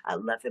like him. I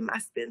love him. I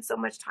spend so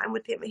much time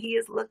with him. And he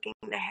is looking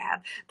to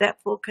have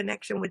that full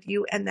connection with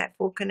you and that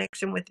full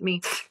connection with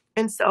me.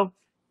 And so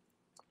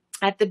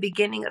at the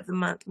beginning of the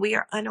month, we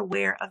are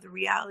unaware of the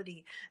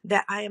reality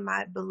that I am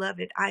my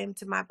beloved. I am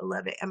to my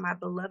beloved, and my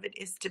beloved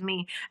is to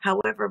me.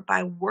 However,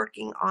 by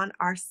working on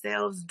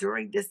ourselves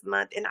during this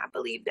month, and I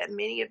believe that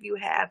many of you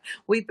have,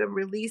 we've been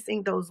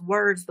releasing those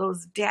words,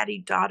 those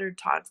daddy-daughter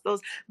talks,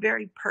 those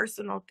very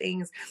personal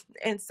things.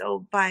 And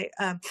so by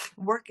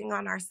working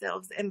on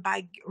ourselves and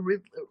by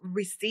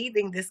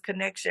receiving this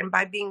connection,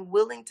 by being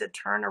willing to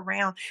turn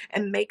around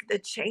and make the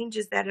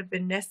changes that have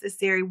been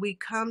necessary, we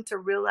come to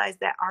realize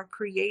that our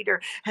Creator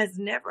has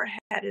never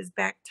had his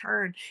back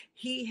turned.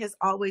 He has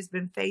always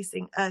been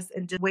facing us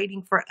and just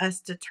waiting for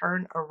us to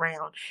turn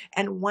around.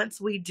 And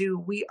once we do,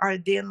 we are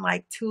then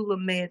like two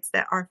laments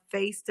that are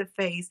face to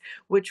face,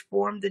 which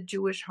form the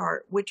Jewish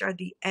heart, which are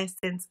the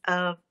essence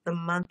of the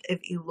month of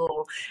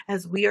Elul.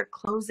 As we are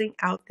closing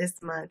out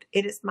this month,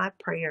 it is my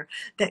prayer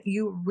that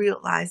you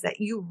realize,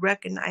 that you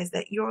recognize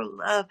that your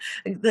love,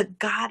 the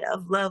God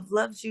of love,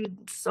 loves you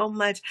so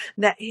much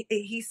that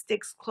he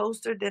sticks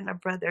closer than a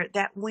brother,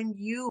 that when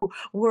you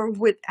were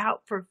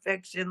without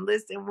perfection,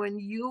 listen, when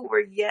you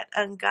were yet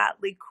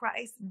ungodly,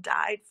 Christ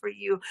died for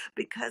you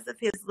because of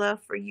his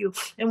love for you.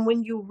 And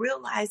when you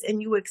realize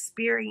and you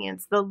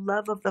experience the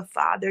love of the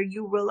Father,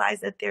 you realize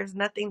that there's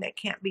nothing that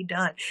can't be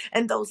done.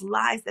 And those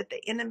lies that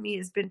the enemy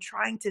has been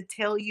trying to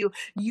tell you,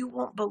 you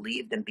won't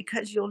believe them,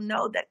 because you'll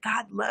know that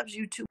God loves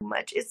you too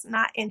much. It's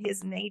not in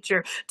his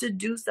nature to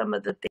do some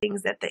of the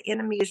things that the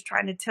enemy is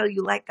trying to tell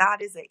you, like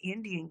God is an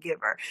Indian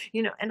giver,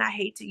 and I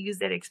hate to use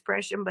that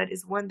expression, but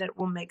it's one that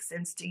will make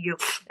sense to you.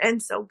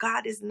 And so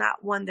God is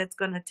not one that's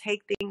going to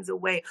take things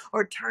away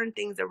or turn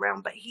things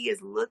around, but he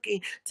is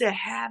looking to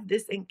have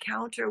this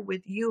encounter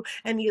with you,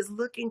 and he is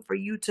looking for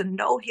you to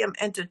know him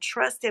and to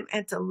trust him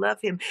and to love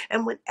him.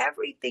 And when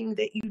everything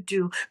that you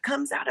do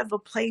comes out of a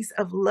place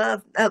of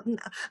love,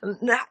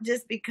 not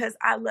just because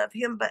I love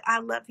him, but I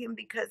love him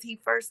because he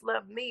first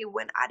loved me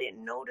when I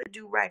didn't know to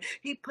do right.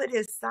 He put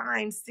his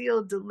sign,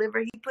 seal, deliver.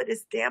 He put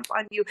his stamp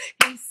on you.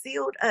 He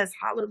sealed us,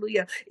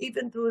 hallelujah,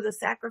 even through the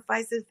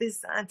sacrifice of his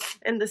son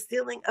and the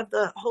sealing of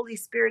the Holy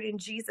Spirit in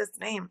Jesus'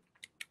 name.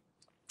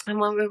 And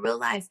when we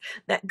realize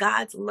that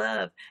God's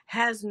love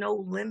has no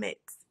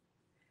limits,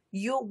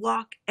 you'll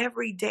walk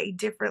every day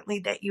differently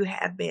that you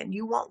have been.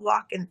 You won't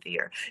walk in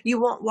fear. You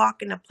won't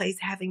walk in a place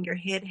having your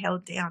head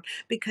held down,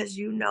 because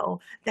you know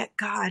that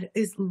God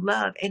is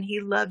love and he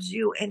loves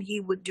you and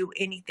he would do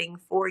anything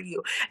for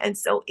you. And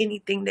so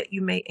anything that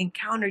you may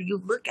encounter, you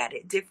look at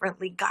it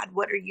differently. God,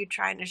 what are you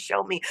trying to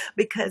show me?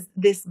 Because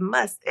this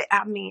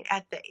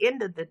at the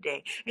end of the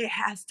day, it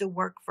has to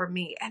work for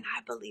me. And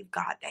I believe,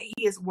 God, that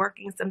he is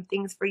working some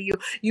things for you.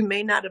 You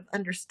may not have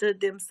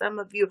understood them. Some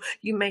of you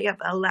may have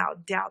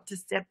allowed doubt to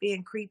step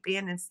in, creep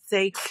in and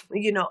say,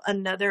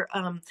 another,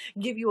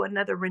 give you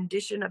another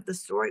rendition of the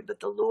story. But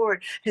the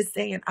Lord is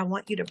saying, I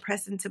want you to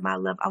press into my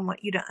love. I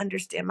want you to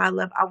understand my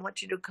love. I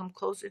want you to come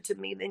closer to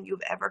me than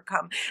you've ever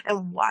come,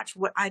 and watch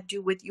what I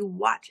do with you.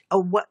 Watch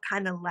what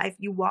kind of life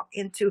you walk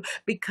into,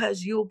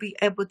 because you'll be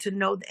able to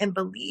know and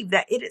believe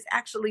that it is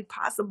actually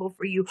possible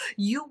for you.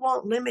 You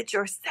won't limit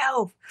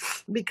yourself,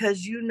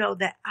 because you know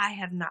that I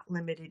have not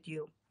limited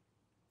you.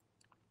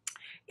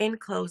 In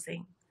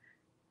closing,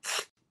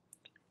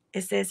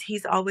 it says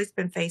he's always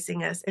been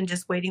facing us and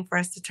just waiting for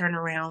us to turn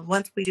around.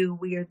 Once we do,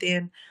 we are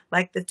then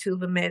like the two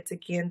laments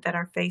again that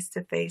are face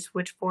to face,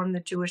 which form the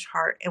Jewish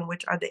heart and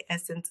which are the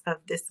essence of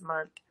this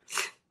month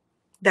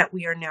that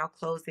we are now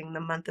closing,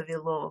 the month of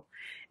Elul.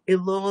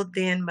 Elul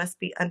then must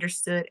be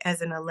understood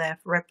as an Aleph,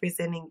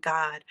 representing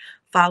God,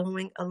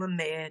 following a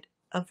Lamed,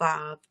 a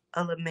Vav,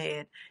 a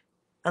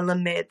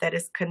Lamed that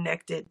is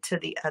connected to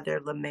the other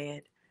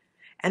Lamed.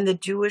 And the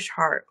Jewish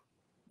heart,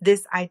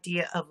 this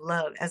idea of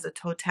love as a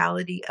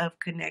totality of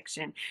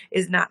connection,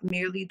 is not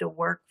merely the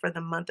work for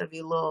the month of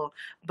Elul,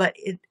 but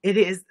it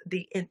is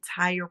the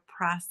entire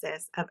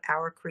process of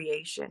our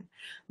creation.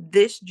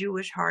 This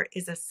Jewish heart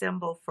is a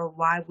symbol for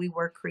why we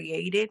were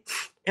created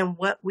and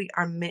what we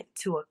are meant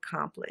to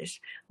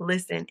accomplish.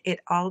 Listen,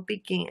 it all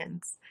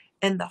begins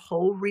and the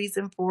whole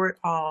reason for it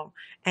all,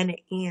 and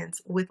it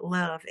ends with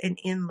love and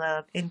in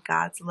love and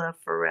God's love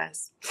for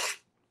us.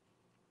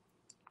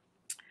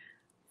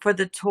 For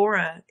the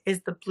Torah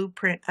is the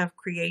blueprint of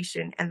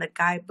creation and the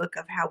guidebook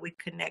of how we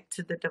connect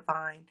to the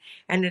divine.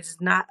 And it is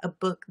not a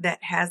book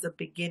that has a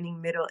beginning,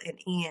 middle, and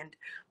end,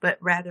 but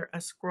rather a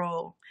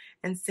scroll.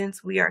 And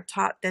since we are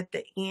taught that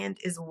the end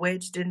is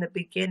wedged in the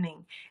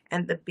beginning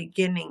and the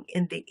beginning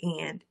in the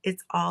end,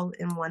 it's all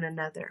in one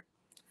another.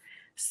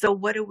 So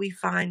what do we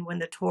find when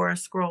the Torah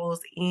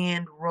scrolls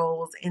end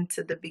rolls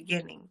into the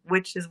beginning,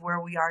 which is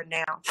where we are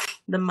now?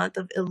 The month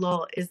of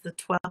Elul is the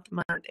 12th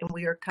month, and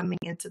we are coming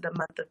into the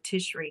month of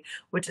Tishri,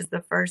 which is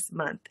the first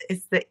month.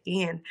 It's the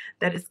end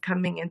that is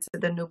coming into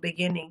the new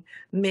beginning.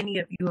 Many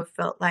of you have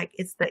felt like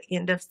it's the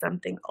end of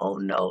something. Oh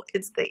no,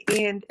 it's the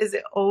end. Is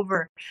it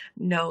over?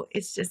 No,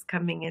 it's just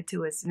coming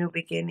into its new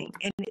beginning.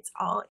 And it's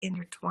all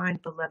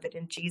intertwined, beloved,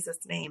 in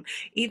Jesus' name.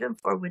 Even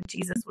for when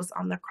Jesus was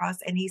on the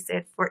cross and he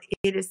said, "For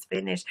it is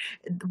finished,"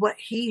 what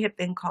he had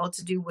been called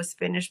to do was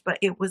finished, but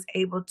it was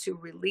able to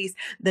release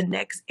the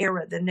next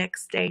era, the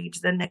next stage,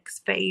 the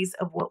next phase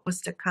of what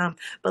was to come.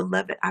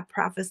 Beloved, I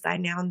prophesy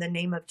now in the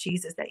name of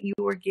Jesus that you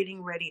are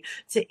getting ready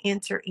to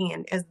enter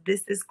in. As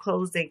this is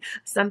closing,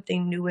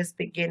 something new is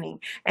beginning.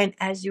 And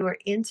as you are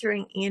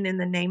entering in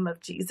the name of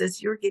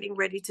Jesus, you're getting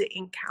ready to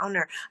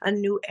encounter a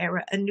new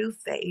era, a new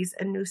phase,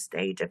 a new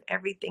stage of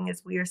everything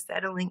as we are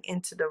settling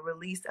into the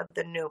release of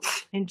the new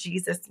in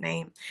Jesus'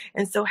 name.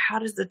 And so how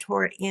does the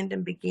Torah end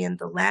and begin?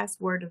 The last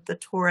word of the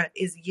Torah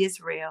is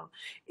Yisrael,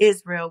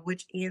 Israel,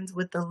 which ends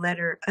with the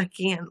letter,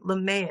 again,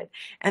 Lamed.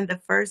 And the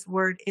first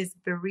word is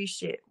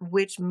Bereshit,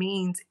 which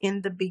means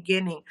in the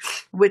beginning,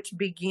 which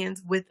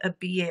begins with a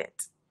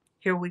bet.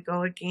 Here we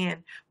go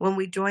again. When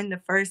we join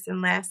the first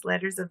and last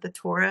letters of the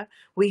Torah,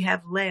 we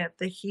have Lev,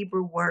 the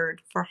Hebrew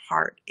word for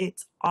heart.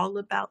 It's all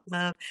about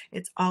love.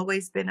 It's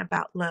always been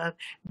about love.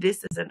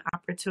 This is an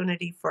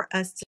opportunity for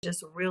us to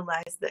just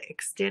realize the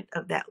extent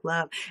of that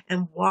love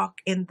and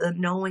walk in the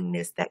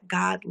knowingness that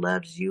God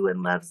loves you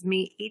and loves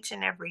me each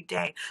and every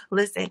day.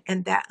 Listen,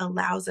 and that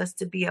allows us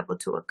to be able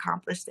to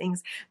accomplish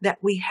things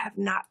that we have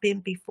not been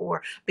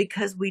before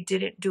because we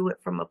didn't do it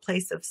from a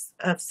place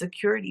of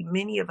security.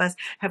 Many of us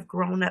have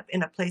grown up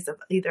in a place of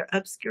either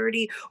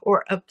obscurity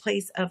or a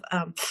place of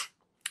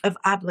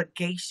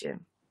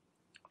obligation.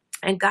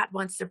 And God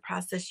wants to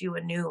process you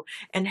anew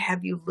and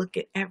have you look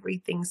at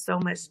everything so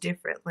much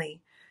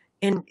differently.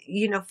 And,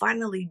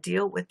 finally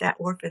deal with that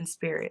orphan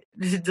spirit,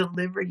 to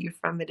deliver you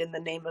from it in the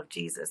name of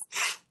Jesus.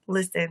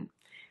 Listen,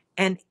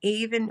 and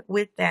even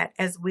with that,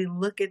 as we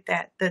look at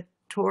that, the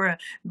Torah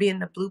being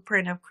the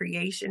blueprint of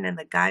creation and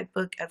the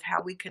guidebook of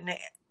how we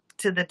connect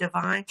to the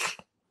divine,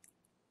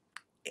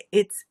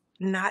 it's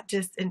not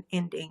just an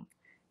ending.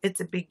 It's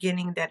a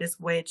beginning that is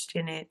wedged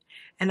in it.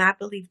 And I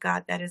believe,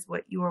 God, that is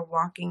what you are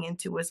walking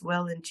into as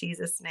well in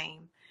Jesus'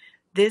 name.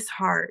 This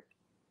heart,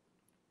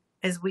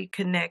 as we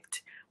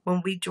connect,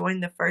 when we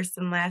join the first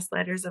and last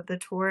letters of the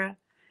Torah,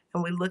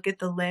 and we look at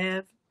the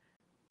Lev,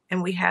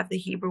 and we have the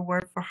Hebrew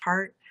word for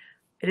heart,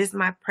 it is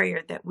my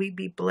prayer that we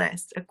be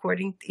blessed.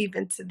 According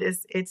even to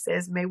this, it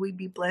says, may we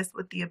be blessed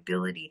with the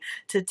ability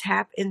to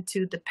tap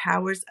into the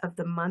powers of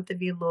the month of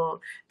Elul,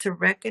 to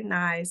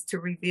recognize, to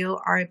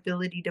reveal our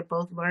ability to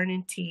both learn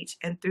and teach,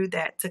 and through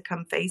that to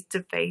come face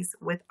to face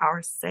with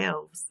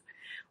ourselves,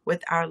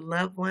 with our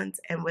loved ones,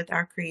 and with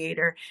our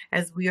Creator,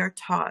 as we are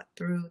taught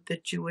through the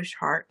Jewish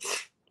heart.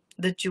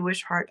 The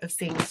Jewish heart of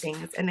seeing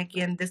things. And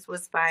again, this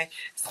was by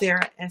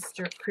Sarah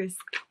Esther Chris.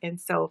 And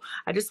so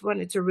I just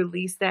wanted to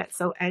release that.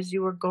 So as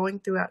you are going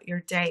throughout your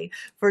day,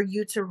 for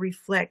you to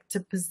reflect, to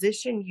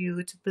position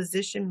you, to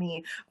position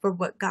me for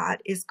what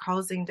God is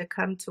causing to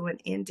come to an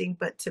ending,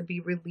 but to be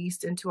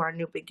released into our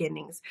new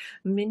beginnings.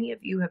 Many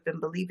of you have been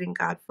believing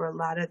God for a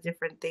lot of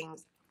different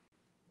things.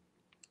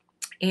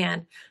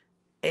 And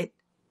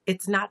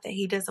it's not that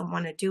he doesn't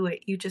want to do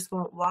it. You just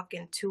won't walk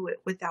into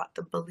it without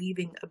the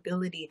believing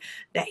ability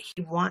that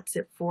he wants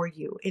it for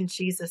you in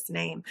Jesus'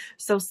 name.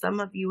 So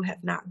some of you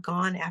have not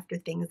gone after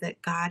things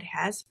that God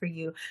has for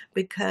you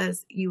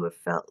because you have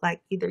felt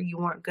like either you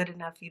weren't good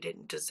enough, you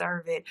didn't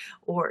deserve it,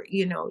 or,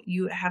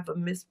 you have a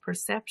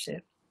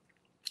misperception.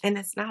 And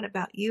it's not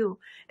about you.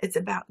 It's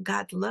about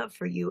God's love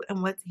for you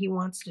and what he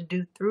wants to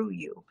do through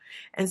you.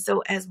 And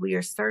so as we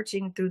are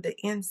searching through the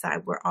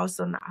inside, we're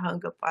also not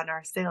hung up on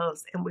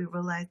ourselves. And we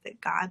realize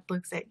that God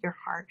looks at your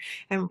heart,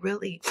 and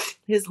really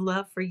his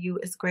love for you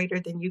is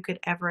greater than you could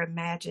ever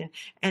imagine.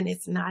 And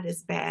it's not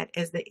as bad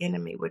as the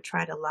enemy would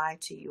try to lie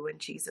to you in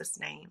Jesus'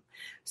 name.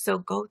 So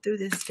go through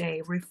this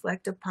day,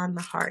 reflect upon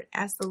the heart,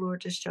 ask the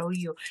Lord to show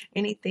you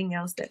anything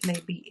else that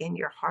may be in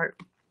your heart,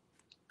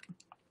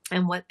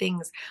 and what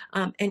things,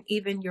 and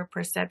even your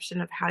perception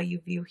of how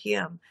you view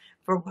him,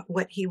 for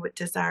what he would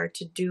desire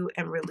to do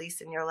and release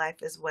in your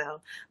life as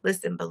well.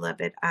 Listen,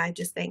 beloved, I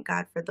just thank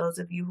God for those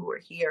of you who are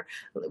here.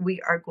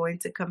 We are going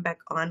to come back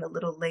on a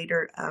little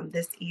later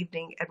this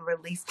evening and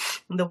release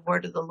the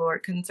word of the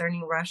Lord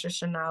concerning Rosh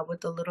Hashanah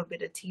with a little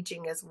bit of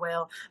teaching as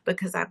well,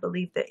 because I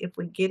believe that if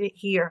we get it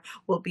here,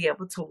 we'll be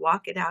able to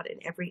walk it out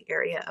in every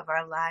area of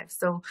our lives.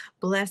 So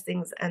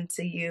blessings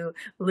unto you.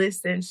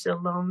 Listen,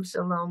 shalom,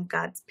 shalom,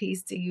 God's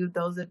peace to you,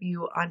 those of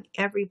you on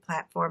every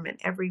platform and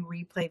every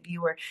replay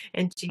viewer,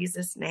 in Jesus'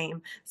 Jesus'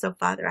 name. So,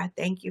 Father, I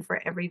thank you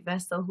for every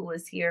vessel who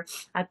is here.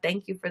 I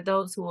thank you for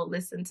those who will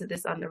listen to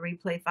this on the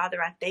replay.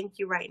 Father, I thank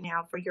you right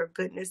now for your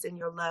goodness and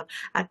your love.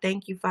 I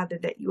thank you, Father,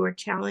 that you are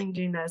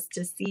challenging us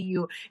to see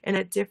you in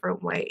a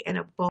different way, in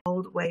a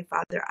bold way,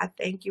 Father. I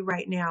thank you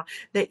right now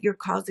that you're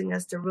causing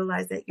us to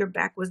realize that your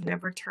back was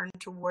never turned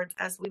towards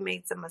us. We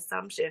made some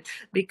assumption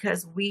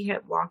because we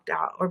had walked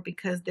out or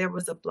because there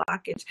was a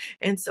blockage.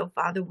 And so,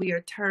 Father, we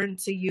are turned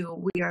to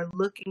you. We are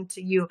looking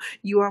to you.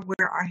 You are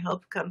where our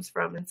help comes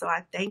from. And so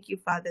I thank you,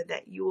 Father,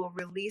 that you will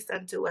release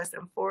unto us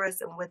and for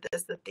us and with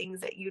us the things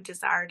that you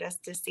desired us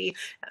to see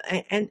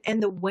and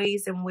the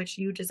ways in which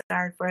you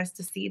desired for us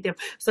to see them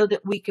so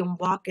that we can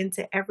walk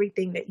into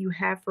everything that you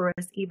have for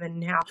us even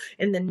now.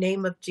 In the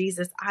name of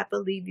Jesus, I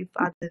believe you,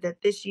 Father,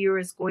 that this year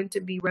is going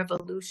to be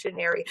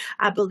revolutionary.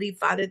 I believe,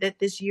 Father, that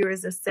this year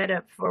is a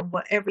setup for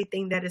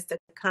everything that is to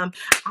come.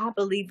 I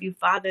believe you,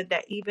 Father,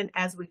 that even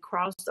as we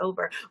cross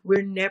over,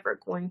 we're never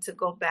going to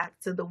go back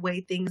to the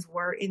way things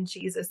were in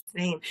Jesus'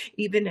 name.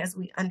 Even as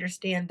we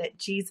understand that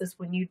Jesus,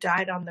 when you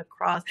died on the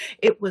cross,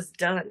 it was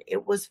done.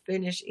 It was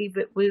finished,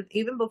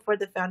 even before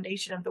the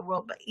foundation of the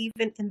world. But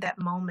even in that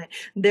moment,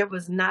 there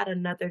was not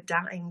another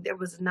dying. There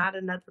was not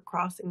another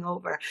crossing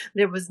over.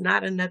 There was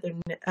not another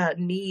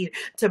need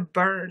to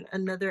burn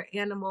another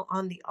animal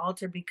on the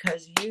altar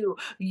because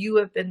you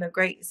have been the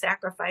great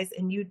sacrifice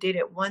and you did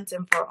it once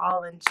and for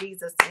all in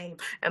Jesus' name.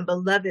 And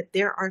beloved,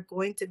 there are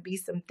going to be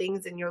some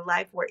things in your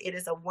life where it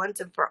is a once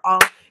and for all.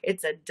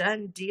 It's a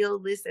done deal.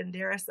 Listen,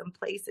 there are some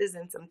places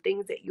and some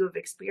things that you have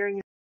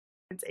experienced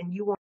and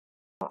you won't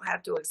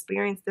have to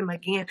experience them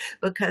again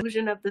because the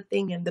conclusion of the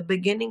thing and the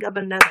beginning of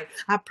another.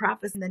 I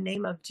prophesy in the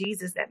name of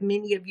Jesus that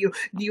many of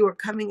you are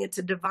coming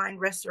into divine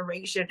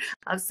restoration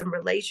of some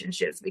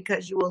relationships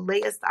because you will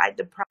lay aside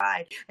the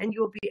pride and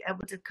you will be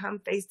able to come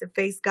face to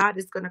face. God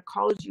is going to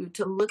cause you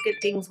to look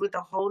at things with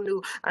a whole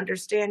new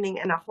understanding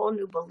and a whole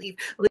new belief.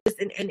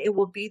 Listen, and it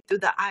will be through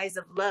the eyes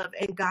of love,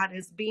 and God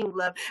is being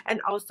love,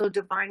 and also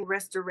divine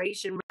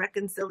restoration,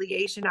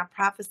 reconciliation. I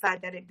prophesy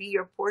that it be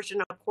your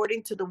portion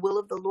according to the will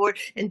of the Lord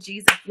in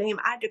Jesus' name.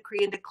 I decree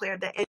and declare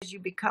that as you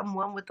become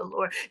one with the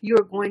Lord,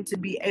 you're going to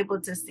be able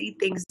to see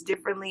things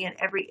differently in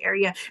every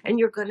area, and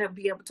you're going to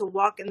be able to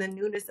walk in the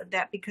newness of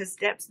that because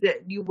steps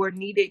that you were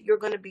needed, you're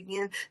going to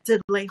begin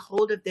to lay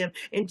hold of them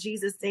in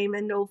Jesus' name,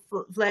 and no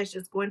flesh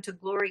is going to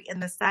glory in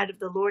the sight of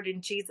the Lord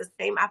in Jesus'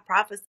 name. I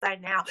prophesy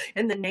now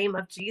in the name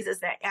of Jesus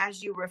that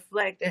as you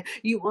reflect,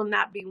 you will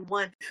not be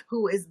one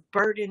who is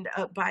burdened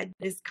up by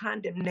this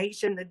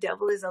condemnation. The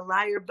devil is a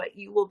liar, but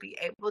you will be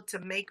able to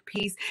make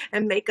peace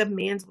and make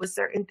amends with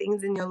certain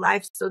things in your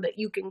life so that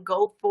you can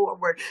go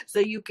forward.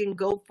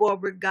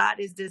 God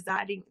is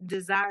desiring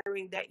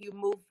that you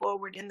move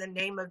forward in the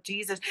name of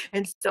Jesus.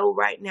 And so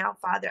right now,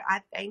 Father,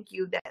 I thank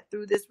you that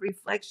through this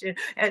reflection,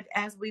 and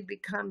as we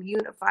become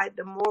unified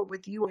the more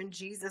with you in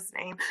Jesus'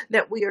 name,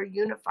 that we are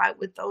unified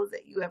with those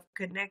that you have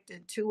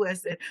connected to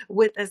us and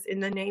with us in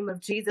the name of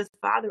Jesus.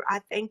 Father, I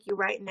thank you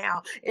right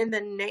now in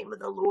the name of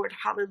the Lord,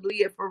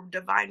 hallelujah, for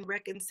divine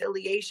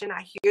reconciliation.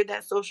 I hear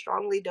that so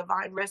strongly,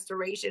 divine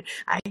restoration.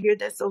 I hear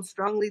that so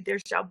strongly. There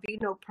shall be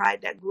no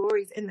pride that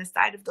glories in the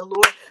sight of the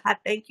Lord. I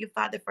thank you,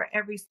 Father, for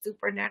every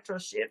supernatural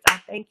shift.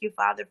 I thank you,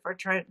 Father, for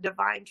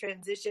divine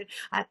transition.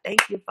 I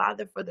thank you,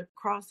 Father, for the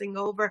crossing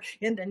over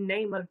in the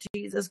name of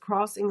Jesus,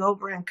 crossing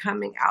over and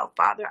coming out.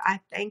 Father, I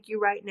thank you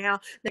right now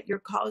that you're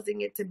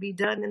causing it to be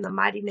done in the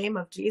mighty name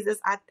of Jesus.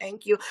 I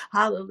thank you,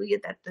 hallelujah,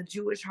 that the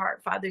Jewish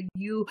heart, Father,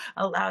 you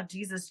allowed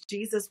Jesus.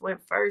 Jesus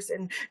went first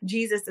and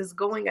Jesus is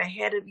going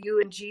ahead of you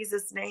in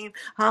Jesus' name.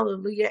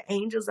 Hallelujah.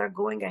 Angels are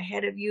going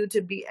ahead of you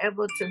to be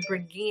able to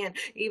begin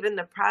even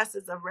the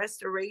process of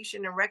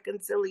restoration and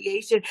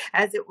reconciliation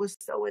as it was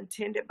so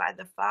intended by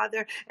the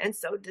Father and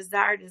so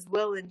desired as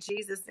well in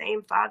Jesus'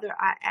 name. Father,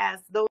 I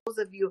ask those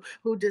of you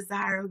who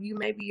desire,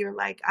 maybe you're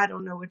like, I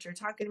don't know what you're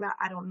talking about.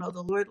 I don't know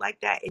the Lord like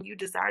that. And you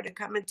desire to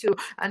come into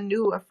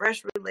a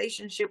fresh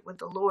relationship with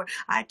the Lord.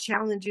 I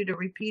challenge you to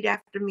repeat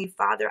after me.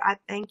 Father, I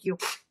thank you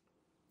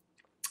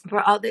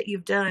for all that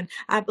you've done.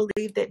 I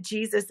believe that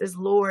Jesus is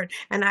Lord,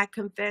 and I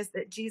confess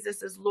that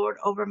Jesus is Lord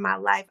over my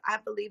life. I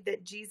believe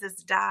that Jesus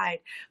died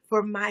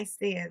for my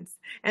sins,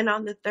 and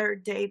on the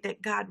third day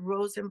that God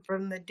rose him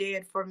from the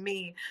dead for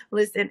me.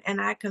 Listen, and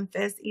I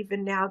confess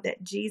even now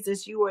that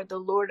Jesus, you are the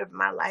Lord of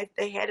my life,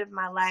 the head of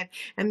my life,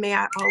 and may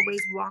I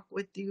always walk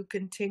with you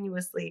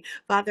continuously.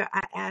 Father,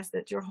 I ask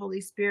that your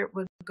Holy Spirit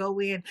would go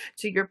in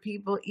to your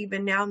people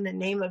even now in the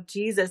name of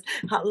Jesus.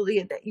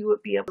 Hallelujah, that you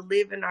would be able to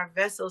live in our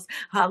vessels.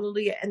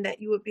 Hallelujah. And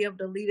that you would be able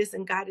to lead us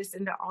and guide us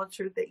into all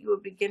truth, that you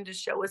would begin to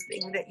show us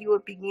things, that you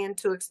would begin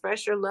to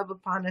express your love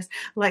upon us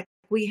like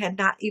we had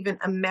not even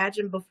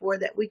imagined before,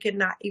 that we could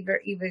not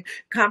even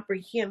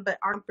comprehend. But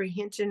our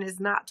comprehension is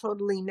not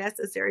totally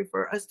necessary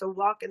for us to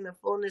walk in the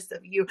fullness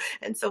of you.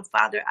 And so,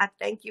 Father, I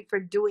thank you for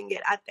doing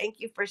it. I thank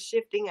you for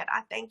shifting it.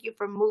 I thank you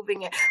for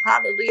moving it.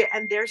 Hallelujah.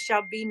 And there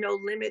shall be no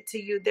limit to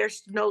you.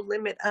 There's no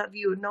limit of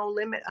you, no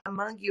limit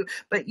among you,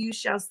 but you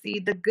shall see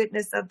the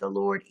goodness of the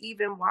Lord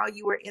even while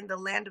you are in the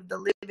land of the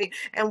living,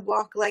 and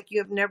walk like you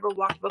have never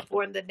walked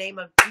before in the name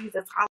of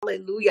Jesus.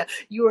 Hallelujah.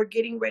 You are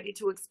getting ready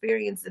to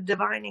experience the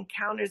divine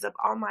encounters of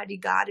Almighty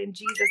God in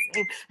Jesus'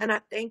 name. And I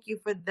thank you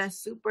for the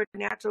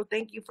supernatural.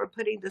 Thank you for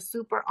putting the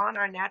super on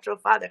our natural,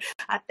 Father.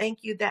 I thank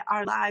you that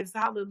our lives,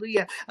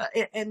 hallelujah,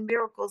 and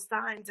miracle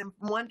signs and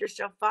wonders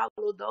shall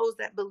follow those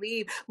that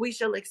believe. We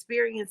shall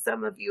experience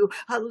some of you,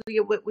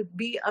 hallelujah, what would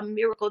be a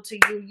miracle to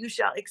you. You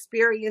shall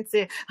experience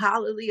it,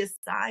 hallelujah.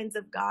 Signs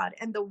of God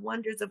and the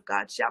wonders of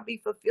God shall be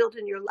fulfilled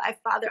in your life,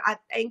 Father. I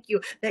thank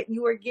you that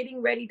you are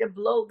getting ready to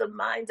blow the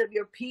minds of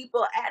your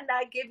people, and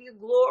I give you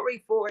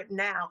glory for it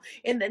now.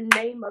 In the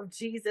name of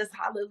Jesus,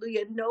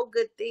 hallelujah. No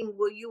good thing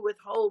will you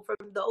withhold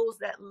from those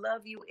that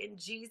love you in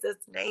Jesus'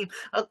 name.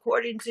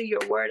 According to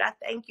your word, I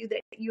thank you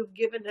that you've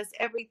given us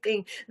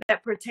everything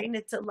that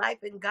pertaineth to life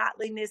and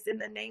godliness in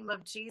the name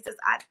of Jesus.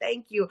 I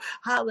thank you,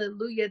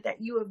 hallelujah,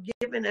 that you have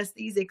given us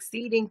these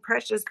exceeding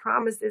precious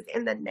promises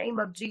in the name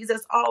of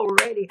Jesus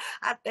already.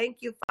 I thank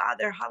you,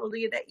 Father,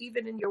 hallelujah, that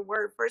even in your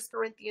word, 1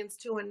 Corinthians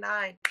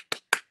 2:9,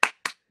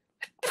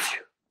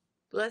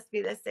 bless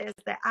me, that says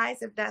that eyes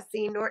have not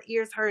seen nor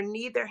ears heard,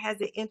 neither has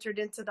it entered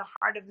into the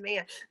heart of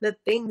man, the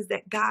things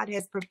that God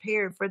has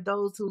prepared for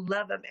those who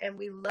love him. And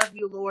we love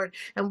you, Lord,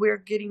 and we're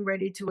getting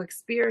ready to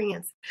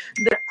experience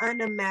the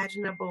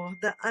unimaginable,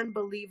 the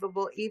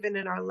unbelievable, even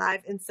in our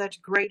life in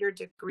such greater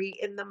degree.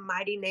 In the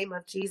mighty name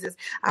of Jesus,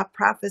 I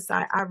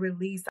prophesy, I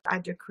release, I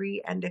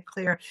decree and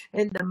declare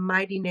in the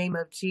mighty name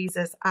of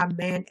Jesus.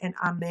 Amen and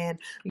amen.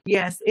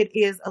 Yes, it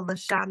is a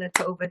Lashana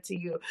Tova to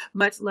you.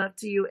 Much love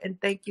to you, and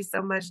thank you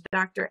so much,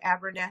 Dr.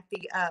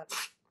 Abernathy,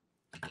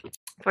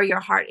 for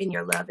your heart and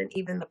your love and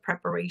even the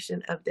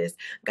preparation of this.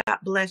 God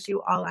bless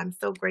you all. I'm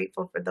so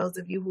grateful for those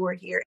of you who are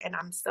here, and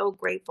I'm so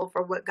grateful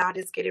for what God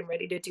is getting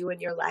ready to do in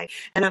your life.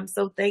 And I'm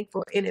so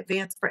thankful in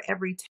advance for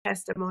every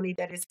testimony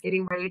that is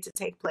getting ready to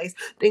take place.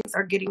 Things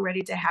are getting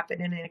ready to happen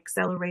in an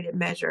accelerated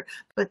measure,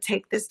 but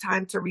take this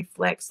time to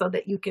reflect so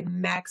that you can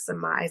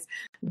maximize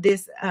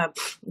this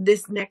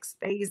next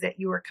phase that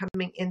you are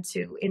coming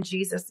into in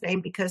Jesus'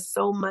 name, because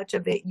so much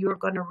of it you're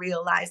going to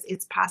realize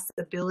its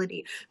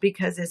possibility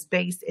because it's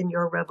based in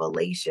your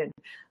revelation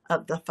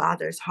of the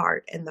Father's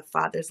heart and the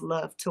Father's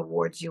love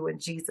towards you in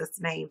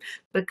Jesus' name,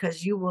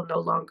 because you will no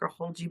longer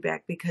hold you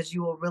back, because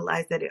you will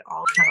realize that it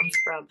all comes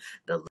from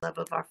the love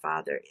of our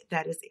Father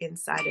that is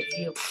inside of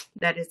you,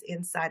 that is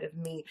inside of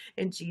me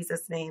in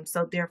Jesus' name.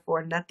 So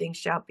therefore, nothing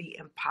shall be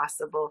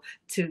impossible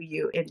to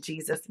you in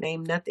Jesus'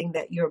 name. Nothing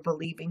that you're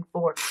believing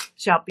for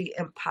shall be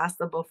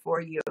impossible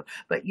for you,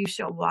 but you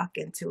shall walk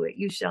into it.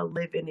 You shall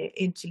live in it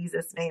in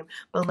Jesus' name.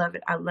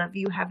 Beloved, I love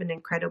you. Have an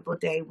incredible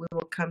day. We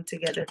will come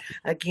together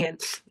again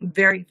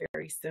very,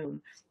 very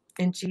soon.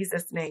 In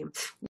Jesus' name,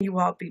 you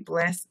all be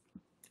blessed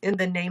in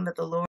the name of the Lord.